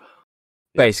boob.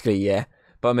 Basically, yeah.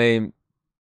 But I mean,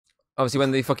 obviously,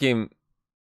 when the fucking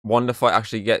Wanda fight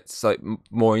actually gets like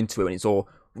more into it, and it's all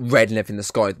red and everything, the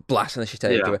sky blasting the shit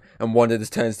out of it, and Wanda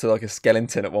just turns to like a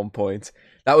skeleton at one point.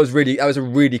 That was a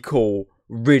really cool,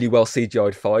 really well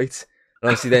CGI'd fight. And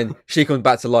obviously, then she comes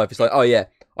back to life. It's like, oh yeah,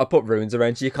 I put runes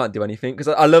around you. You can't do anything. Because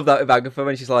I love that with Agatha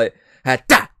when she's like, da,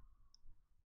 da,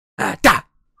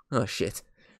 oh shit,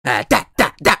 da, da,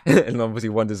 da, and obviously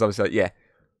Wanda's obviously like, yeah,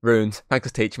 runes. Thanks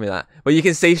for teaching me that. But you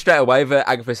can see straight away with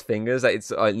Agatha's fingers that it's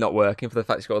like not working, for the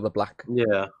fact she's got all the black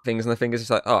things on the fingers.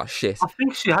 It's like, oh shit. I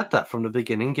think she had that from the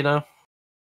beginning, you know.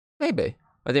 Maybe.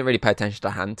 I didn't really pay attention to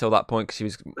her hand till that point, because she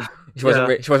wasn't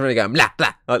really going blah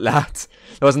blah like that.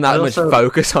 There wasn't that much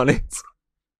focus on it.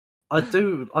 I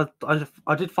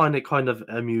did find it kind of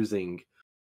amusing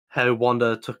how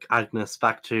Wanda took Agnes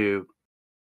back to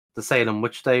the Salem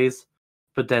witch days,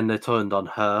 but then they turned on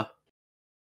her.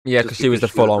 Yeah, because she was the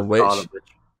full-on witch.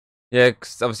 Yeah,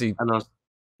 because obviously.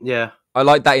 And I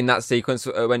like that in that sequence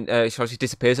when she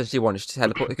disappears and she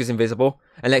teleports because invisible,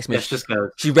 and next minute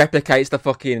she replicates the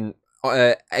fucking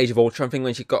Age of Ultron thing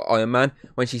when she got Iron Man,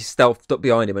 when she stealthed up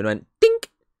behind him and went dink.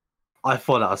 I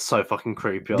thought that was so fucking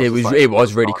creepy. It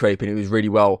was really creepy, and it was really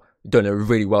well done, a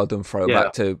really well done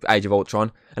throwback to Age of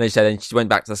Ultron. And then she went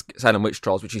back to the Salem Witch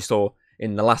Trials, which you saw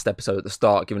in the last episode at the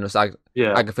start, giving us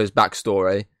Agatha's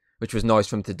backstory, which was nice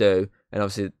for him to do. And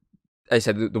obviously, they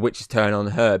said the witches turn on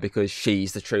her because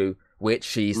she's the true witch.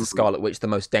 She's the Scarlet Witch, the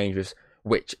most dangerous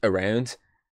witch around.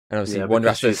 And obviously, Wanda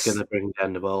has to. She's going to bring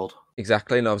down the world.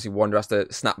 Exactly, and obviously, Wanda has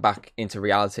to snap back into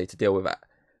reality to deal with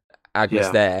Agnes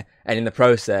there. And in the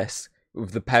process,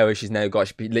 with the power she's now got,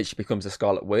 she literally becomes a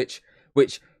Scarlet Witch,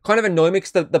 which kind of annoyed me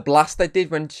because the blast they did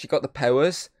when she got the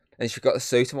powers and she got the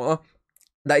suit and whatnot,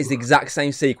 that is the exact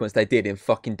same sequence they did in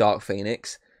fucking Dark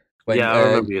Phoenix. When, I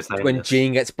remember you saying when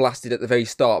Jean gets blasted at the very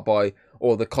start by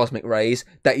all the cosmic rays,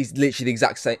 that is literally the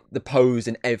exact same. The pose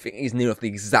and everything is near enough the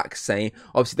exact same.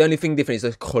 Obviously, the only thing different is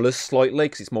the colours slightly,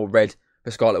 because it's more red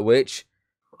for Scarlet Witch.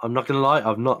 I'm not gonna lie,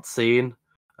 I've not seen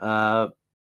Dark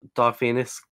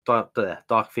Phoenix. I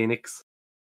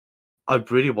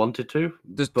really wanted to,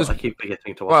 but I keep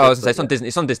forgetting to watch it. Well, I was gonna say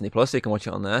it's on Disney Plus, so you can watch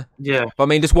it on there. Yeah, but I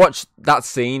mean, just watch that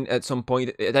scene at some point.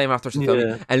 You don't even have to watch the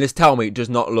film, and just tell me it does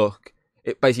not look.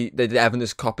 It basically they haven't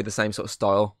just copied the same sort of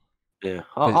style. Yeah,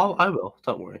 But I will.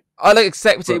 Don't worry. I like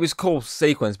accepted it But was a cool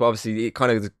sequence, but obviously it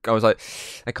kind of I was like,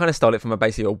 I kind of stole it from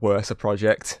basically a worse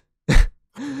project.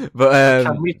 But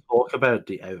can we talk about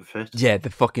the outfit? yeah, the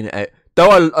fucking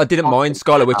though I didn't mind Fucking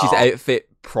Scarlet Witch's hell. outfit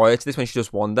prior to this when she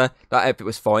just Wanda. That outfit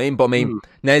was fine, but I mean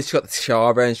now she's got the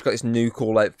tiara and she's got this new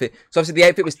cool outfit. So obviously the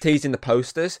outfit was teased in the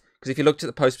posters because if you looked at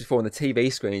the posters before on the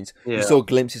TV screens, you Yeah, saw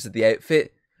glimpses of the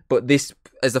outfit. But this,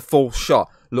 as a full shot,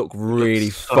 looked really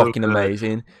looks so fucking good.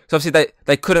 amazing. So obviously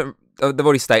they couldn't. They've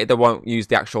already stated they won't use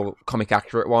the actual comic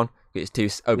accurate one. It's too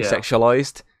over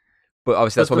sexualized. But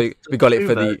obviously that's But why we got it two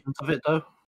for the. versions of it though,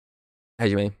 How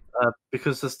do you mean?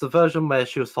 because there's the version where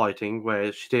she was fighting,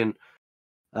 where she didn't,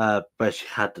 where she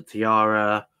had the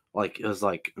tiara, like it was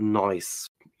like nice,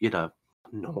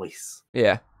 nice.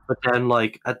 Yeah. But then,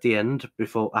 like at the end,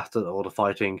 after all the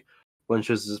fighting, when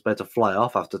she was just about to fly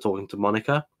off after talking to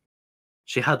Monica,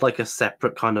 she had like a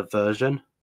separate kind of version.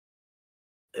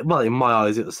 Well, in my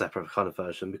eyes, it was a separate kind of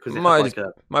version because it had Might like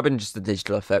have been just the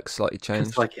digital effects slightly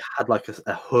changed. like it had like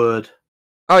a hood.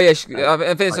 Oh yeah, I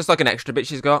think it's just like an extra bit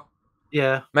she's got.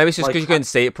 Yeah, Maybe it's just like, because you couldn't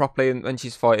see it properly when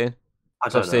she's fighting. I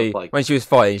So don't know. obviously, Like when she was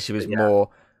fighting, she was more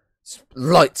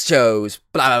light shows,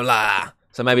 blah blah blah.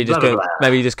 So maybe Blah, blah, blah.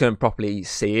 maybe you just couldn't properly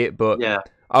see it. But yeah,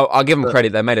 I'll give them But-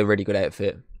 credit. They made a really good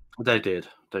outfit. they did.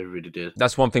 They really did.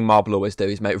 That's one thing Marvel always do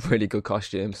is make really good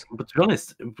costumes. But to be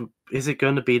honest, is it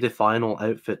going to be the final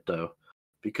outfit though?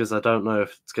 Because I don't know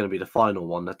if it's going to be the final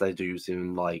one that they do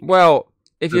in like Well,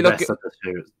 if you the look rest at of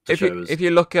the shows. if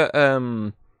you look at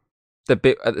the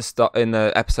bit at the start in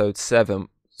the episode 7,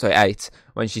 sorry 8,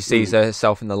 when she sees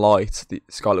herself in the light, the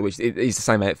Scarlet Witch, it's the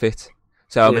same outfit.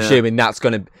 So I'm assuming that's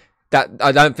gonna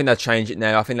I don't think they'll change it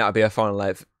now. I think that'll be a final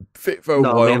outfit for a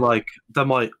while. I mean, like they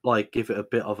might like give it a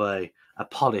bit of a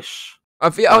polish.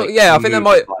 I think they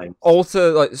might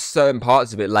alter like certain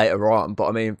parts of it later on. But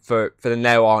I mean, for the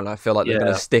now on, I feel like they're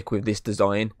gonna stick with this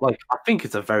design. Like I think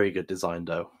it's a very good design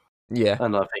though. Yeah,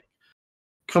 and I think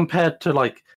compared to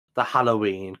like the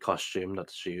Halloween costume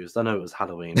that she used, I know it was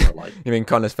Halloween, but like you mean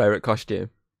Connor's favorite costume?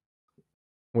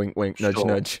 Wink, wink, nudge, Sure.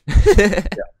 nudge.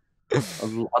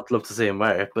 I'd love to see him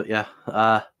wear it, but yeah,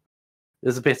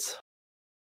 there's a bit.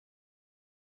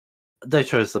 They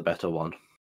chose the better one.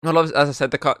 Well, as I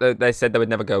said, they said they would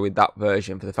never go with that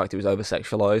version for the fact it was over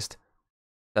sexualized.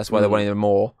 That's why they wanted a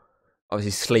more,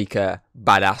 obviously, sleeker,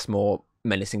 badass, more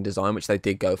menacing design, which they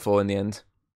did go for in the end.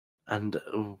 And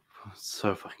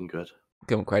so fucking good.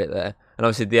 Give them credit there. And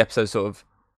obviously, the episode sort of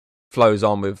flows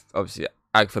on with obviously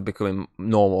Agatha becoming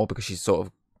normal because she's sort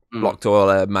of blocked all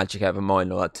her magic out of her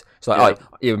mind. All that. It's like,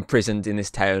 oh, you're imprisoned in this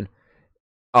town.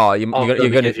 Oh, you're going to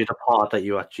give you the part that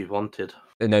you actually wanted.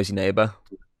 A nosy neighbour.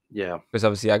 Yeah, because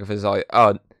obviously Agatha's like,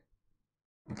 oh,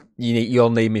 you'll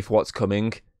need me for what's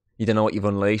coming. You don't know what you've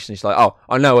unleashed, and she's like, oh,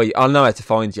 I'll know how to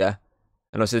find you.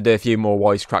 And also do a few more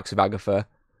wisecracks with Agatha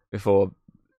before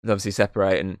they obviously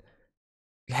separate and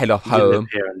head off home.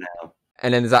 Here and now.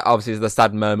 And then there's that obviously the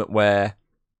sad moment where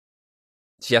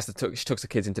she tucks the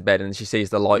kids into bed and she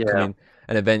sees the light coming,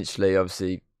 and eventually,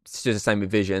 obviously, she does the same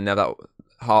with Vision. Now that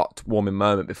heartwarming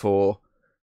moment before.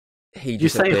 You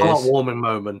say heartwarming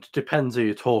moment. Depends who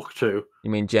you talk to. You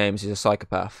mean James is a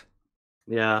psychopath?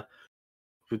 Yeah.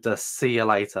 With the see you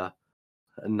later.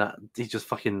 And that he just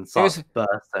fucking bursts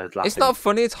out laughing. It's not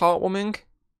funny, it's heartwarming.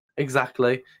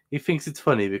 Exactly. He thinks it's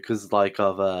funny because like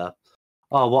of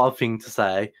what a thing to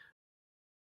say.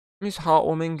 He's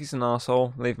heartwarming, he's an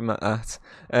arsehole. Leave him at that.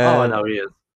 I know he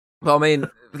is. But I mean,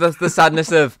 the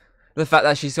sadness of the fact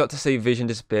that she's got to see Vision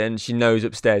disappear and she knows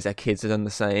upstairs her kids have done the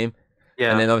same.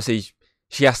 Yeah. And then obviously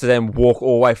she has to then walk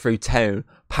all the way through town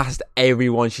past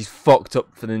everyone she's fucked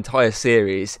up for the entire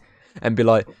series and be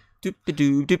like, doop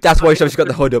doop doop. That's why she's got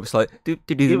the hood up. It's like doop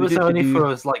doop doop. It was only for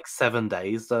us like 7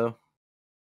 days though.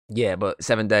 Yeah, but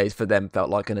 7 days for them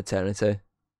felt like an eternity.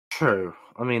 True.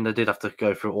 I mean, they did have to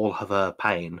go through all of her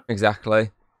pain. Exactly.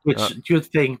 Which you'd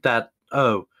think that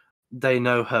they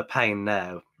know her pain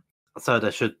now, so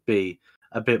they should be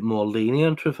a bit more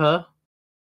lenient with her.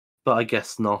 But I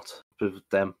guess not with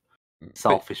them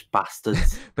selfish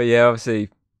bastards. But yeah, obviously,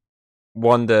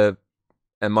 Wanda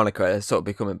and Monica are sort of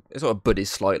becoming sort of buddies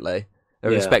slightly. They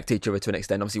respect each other to an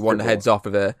extent. Obviously, Wanda heads off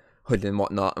with her hood and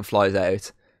whatnot and flies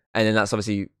out, and then that's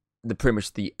obviously pretty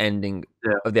much the ending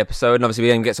of the episode. And obviously, we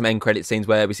then get some end credit scenes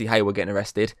where we see Hayward getting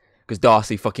arrested because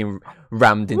Darcy fucking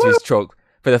rammed into his truck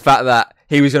for the fact that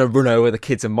he was going to run over the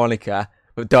kids and Monica,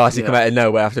 but Darcy come out of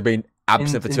nowhere after being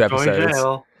absent for 2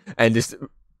 episodes and just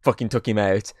fucking took him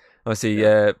out. Obviously,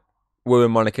 Wu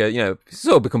and Monica,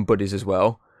 sort of become buddies as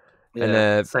well. Yeah,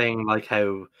 and saying like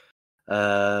how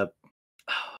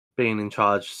being in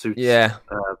charge suits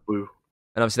Wu.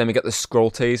 And obviously then we got the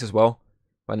scroll tease as well,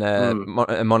 when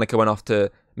Monica went off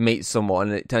to meet someone,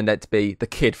 and it turned out to be the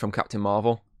kid from Captain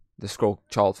Marvel, the scroll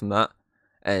child from that.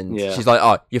 And she's like,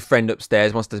 "Oh, your friend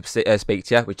upstairs wants to speak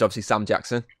to you," which obviously Sam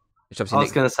Jackson, which obviously I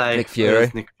was going to say Nick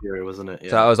Fury. Nick Fury, wasn't it? Yeah.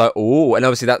 So I was like, "Oh," and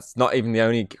obviously that's not even the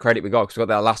only credit we got, because we got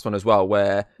that last one as well,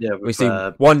 where we see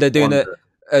Wanda doing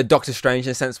a Doctor Strange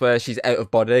in a sense where she's out of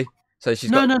body. So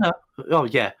she's no. Oh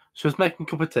yeah, she was making a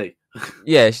cup of tea.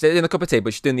 Yeah, she's doing a cup of tea,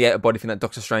 but she's doing the out of body thing that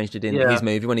Doctor Strange did in his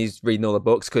movie when he's reading all the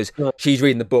books, because she's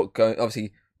reading the book,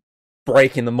 obviously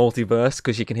breaking the multiverse,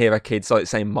 because she can hear her kids like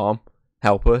saying, "Mom,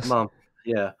 help us." Mom,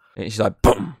 yeah. And she's like,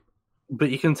 "Boom."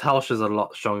 But you can tell she's a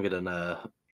lot stronger than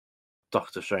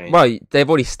Doctor Strange. Well, they've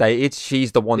already stated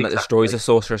she's the one that destroys the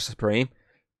Sorcerer Supreme.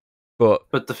 But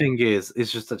the thing is,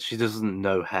 it's just that she doesn't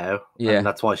know how. Yeah. And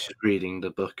that's why she's reading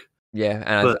the book. Yeah,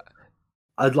 and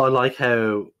I like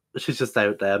how she's just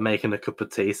out there making a cup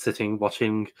of tea, sitting,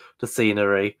 watching the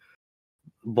scenery,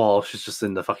 while she's just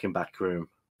in the fucking back room,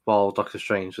 while Doctor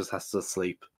Strange just has to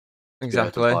sleep.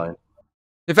 Exactly.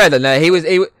 In fact,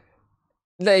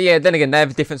 no, yeah, then again, they have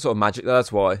a different sort of magic.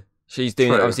 That's why she's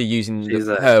doing it, obviously using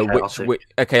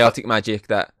a chaotic magic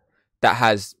that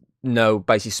has no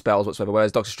basic spells whatsoever.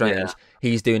 Whereas Doctor Strange,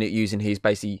 he's doing it using his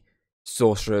basic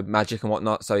sorcerer magic and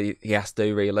whatnot. So he has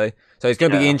to really. So it's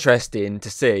going to be interesting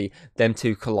to see them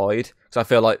two collide. So I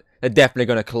feel like they're definitely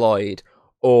going to collide,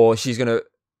 or she's going to.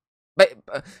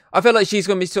 I feel like she's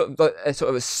going to be sort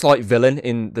of a slight villain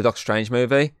in the Doctor Strange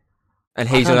movie, and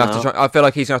he's going to have to try. I feel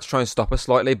like he's going to have to try and stop her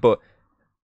slightly, but.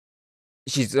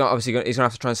 He's going to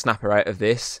have to try and snap her out of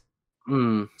this.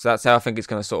 So that's how I think it's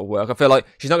going to sort of work. I feel like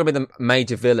she's not going to be the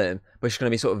major villain, but she's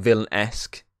going to be sort of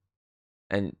villain-esque.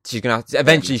 And she's going to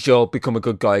eventually she'll become a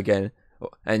good guy again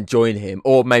and join him.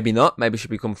 Or maybe not. Maybe she'll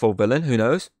become full villain. Who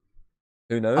knows?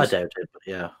 I doubt it, but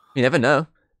yeah. You never know.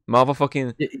 Marvel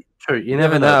fucking... True, you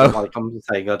never know. Like, I'm just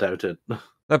saying I doubt it.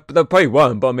 They probably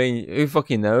won't, but I mean, who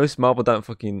fucking knows? Marvel don't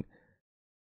fucking...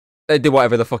 They do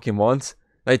whatever they fucking want.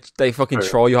 They fucking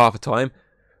troll you half the time.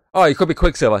 Oh, it could be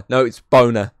Quicksilver. No, it's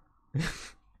Boner.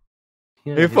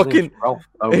 Who fucking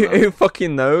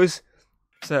knows?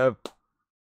 So,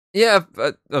 yeah,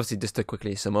 obviously, just to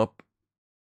quickly sum up,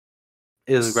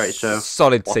 it is a great show.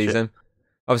 Solid season.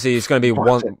 Obviously, it's going to be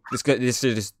one. This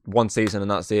is just one season, and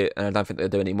that's it. And I don't think they'll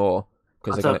do any more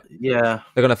because they're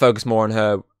going to focus more on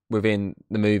her within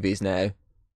the movies now,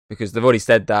 because they've already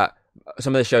said that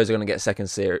some of the shows are going to get second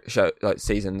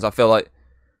seasons. I feel like.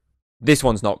 This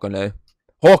one's not going to.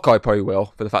 Hawkeye probably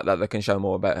will, for the fact that they can show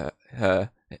more about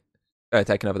her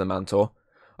taking over the mantle.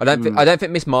 I don't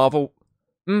think Miss Marvel.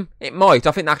 It might.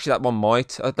 I think actually that one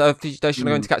might. I don't think they should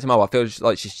go into Captain Marvel. I feel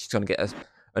like she's going to get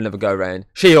another go round.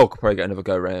 She-Hulk will probably get another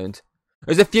go round.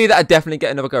 There's a few that are definitely get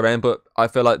another go round, but I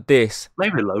feel like this.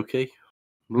 Maybe Loki.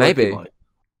 Maybe.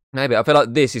 I feel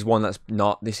like this is one that's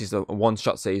not. This is a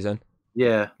one-shot season.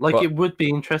 Yeah, it would be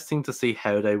interesting to see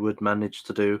how they would manage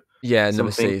to do. Yeah, another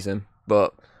season.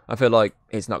 But I feel like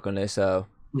it's not going to, so...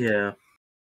 Yeah.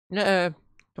 Should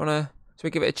we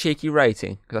give it a cheeky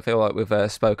rating? Because I feel like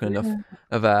we've spoken enough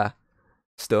of our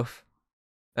stuff.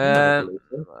 And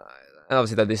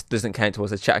obviously, though, this doesn't count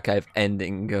towards the Chat Cave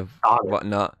ending of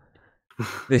whatnot.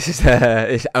 This is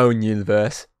its own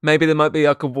universe. Maybe there might be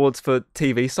awards for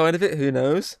TV side of it. Who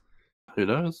knows?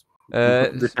 Depends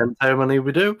how many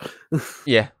we do.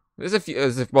 Yeah. There's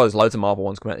loads of Marvel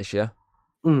ones coming out this year.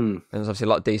 And there's obviously a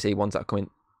lot of DC ones that are coming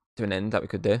to an end that we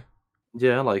could do.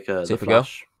 Yeah, like The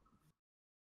Flash.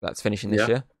 That's finishing this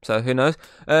year, so who knows?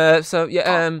 I used to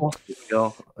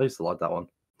like that one.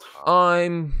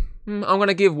 I'm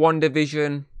gonna give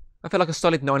WandaVision. I feel like a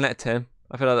solid 9 out of 10.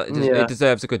 I feel like it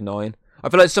deserves a good 9. I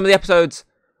feel like some of the episodes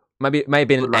maybe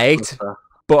an 8,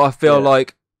 but I feel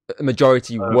like the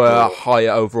majority were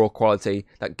higher overall quality.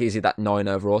 That gives you that 9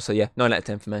 overall. So yeah, 9 out of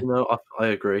 10 for me. No, I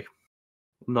agree.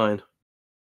 9.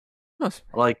 Nice.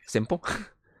 Simple.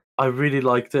 I really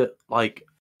liked it.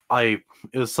 It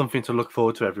was something to look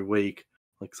forward to every week.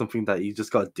 Like something that you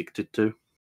just got addicted to.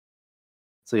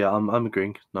 So yeah, I'm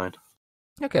agreeing. 9.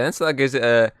 Okay, then so that gives it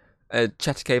a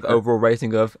Chatter Cave overall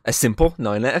rating of a simple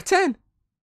 9 out of 10.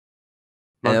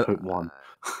 9.1.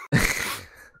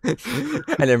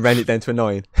 And then round it down to a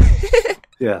 9.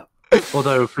 Yeah.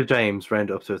 Although for James,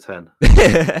 round it up to a 10.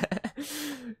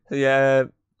 Yeah.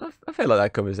 I feel like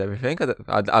that covers everything.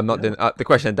 I'm not doing the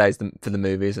question of the day is for the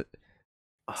movies,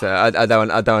 so I don't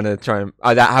want to try and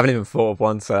I haven't even thought of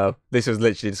one. So this was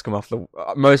literally just come off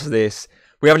most of this.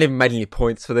 We haven't even made any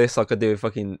points for this like I do with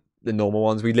fucking the normal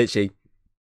ones. We literally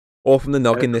all from the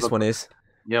noggin. This one is.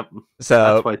 Yep.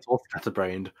 So that's why it's all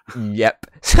scatterbrained. Yep.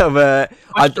 So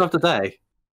question of the day.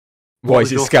 Why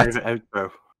is it scattered?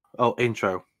 Outro Oh,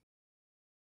 intro.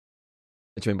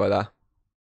 What do you mean by that?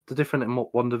 The different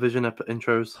Wandavision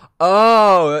intros.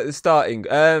 Oh, at the starting.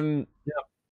 Yeah.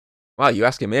 Wow, you're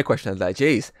asking me a question there.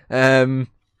 Jeez. I'm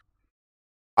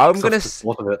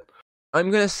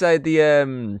gonna say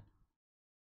the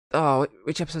Oh,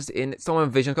 which episode's it in? It's the one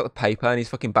with Vision's got the paper and he's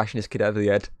fucking bashing his kid over the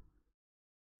head.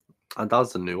 And that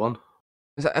was the new one.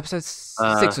 Is that episode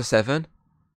 6 or 7?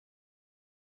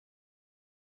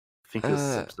 I think it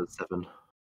was episode 7.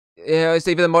 Yeah, it was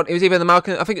either the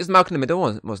Malcolm. I think it was the Malcolm in the Middle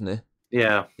one, wasn't it?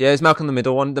 Yeah. Yeah, it was Malcolm in the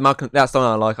Middle one. That's the one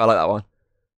I like. I like that one.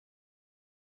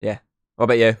 Yeah. What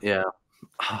about you? Yeah.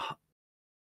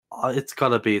 It's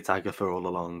gotta be Agatha all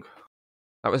along.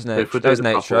 That was an intro.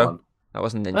 That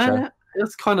wasn't an intro. It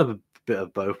was kind of a bit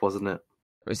of both, wasn't it?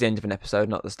 It was the end of an episode,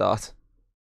 not the start.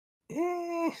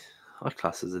 I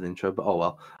class as an intro, but oh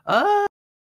well.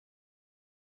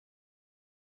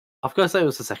 I've got to say it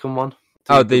was the second one.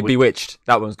 Oh, the Bewitched.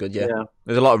 That one's good, yeah.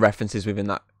 There's a lot of references within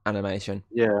that animation.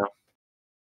 Yeah.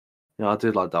 Yeah, I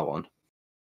did like that one.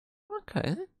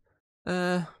 Okay.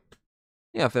 Yeah,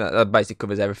 I think that basically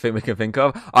covers everything we can think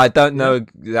of. I don't know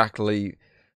exactly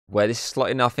where this is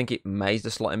slotting. I think it may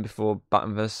just slot in before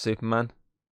Batman vs Superman,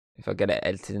 if I get it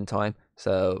edited in time.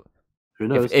 So, who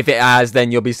knows? If it has,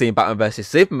 then you'll be seeing Batman vs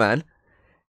Superman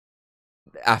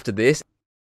after this.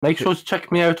 Make sure to check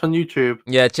me out on YouTube.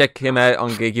 Yeah, check him out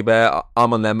on Geeky Bear.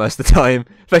 I'm on there most of the time,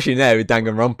 especially now with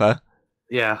Danganronpa.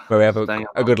 Yeah. Where we have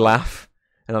a good laugh.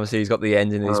 And obviously he's got the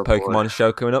ending of his Pokemon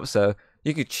show coming up, so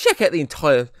you could check out the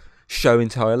entire show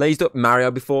entirely. He's done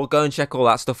Mario before. Go and check all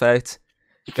that stuff out.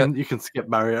 You can skip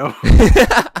Mario.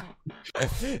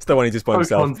 It's the one he just by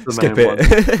himself. Skip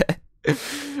it.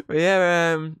 But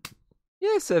yeah,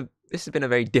 so this has been a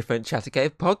very different Chatter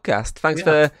Cave podcast. Thanks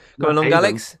for coming along,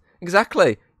 Alex.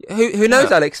 Exactly. Who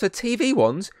knows, Alex? For TV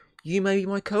ones, you may be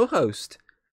my co-host,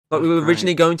 like we were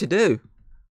originally going to do.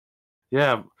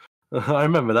 Yeah, I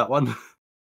remember that one.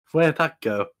 Where'd that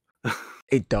go?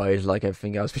 It died like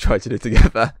everything else we tried to do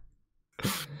together.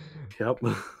 Yep.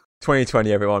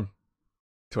 2020, everyone.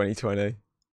 2020.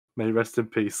 May rest in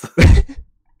peace.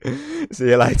 See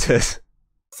you later.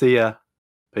 See ya.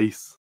 Peace.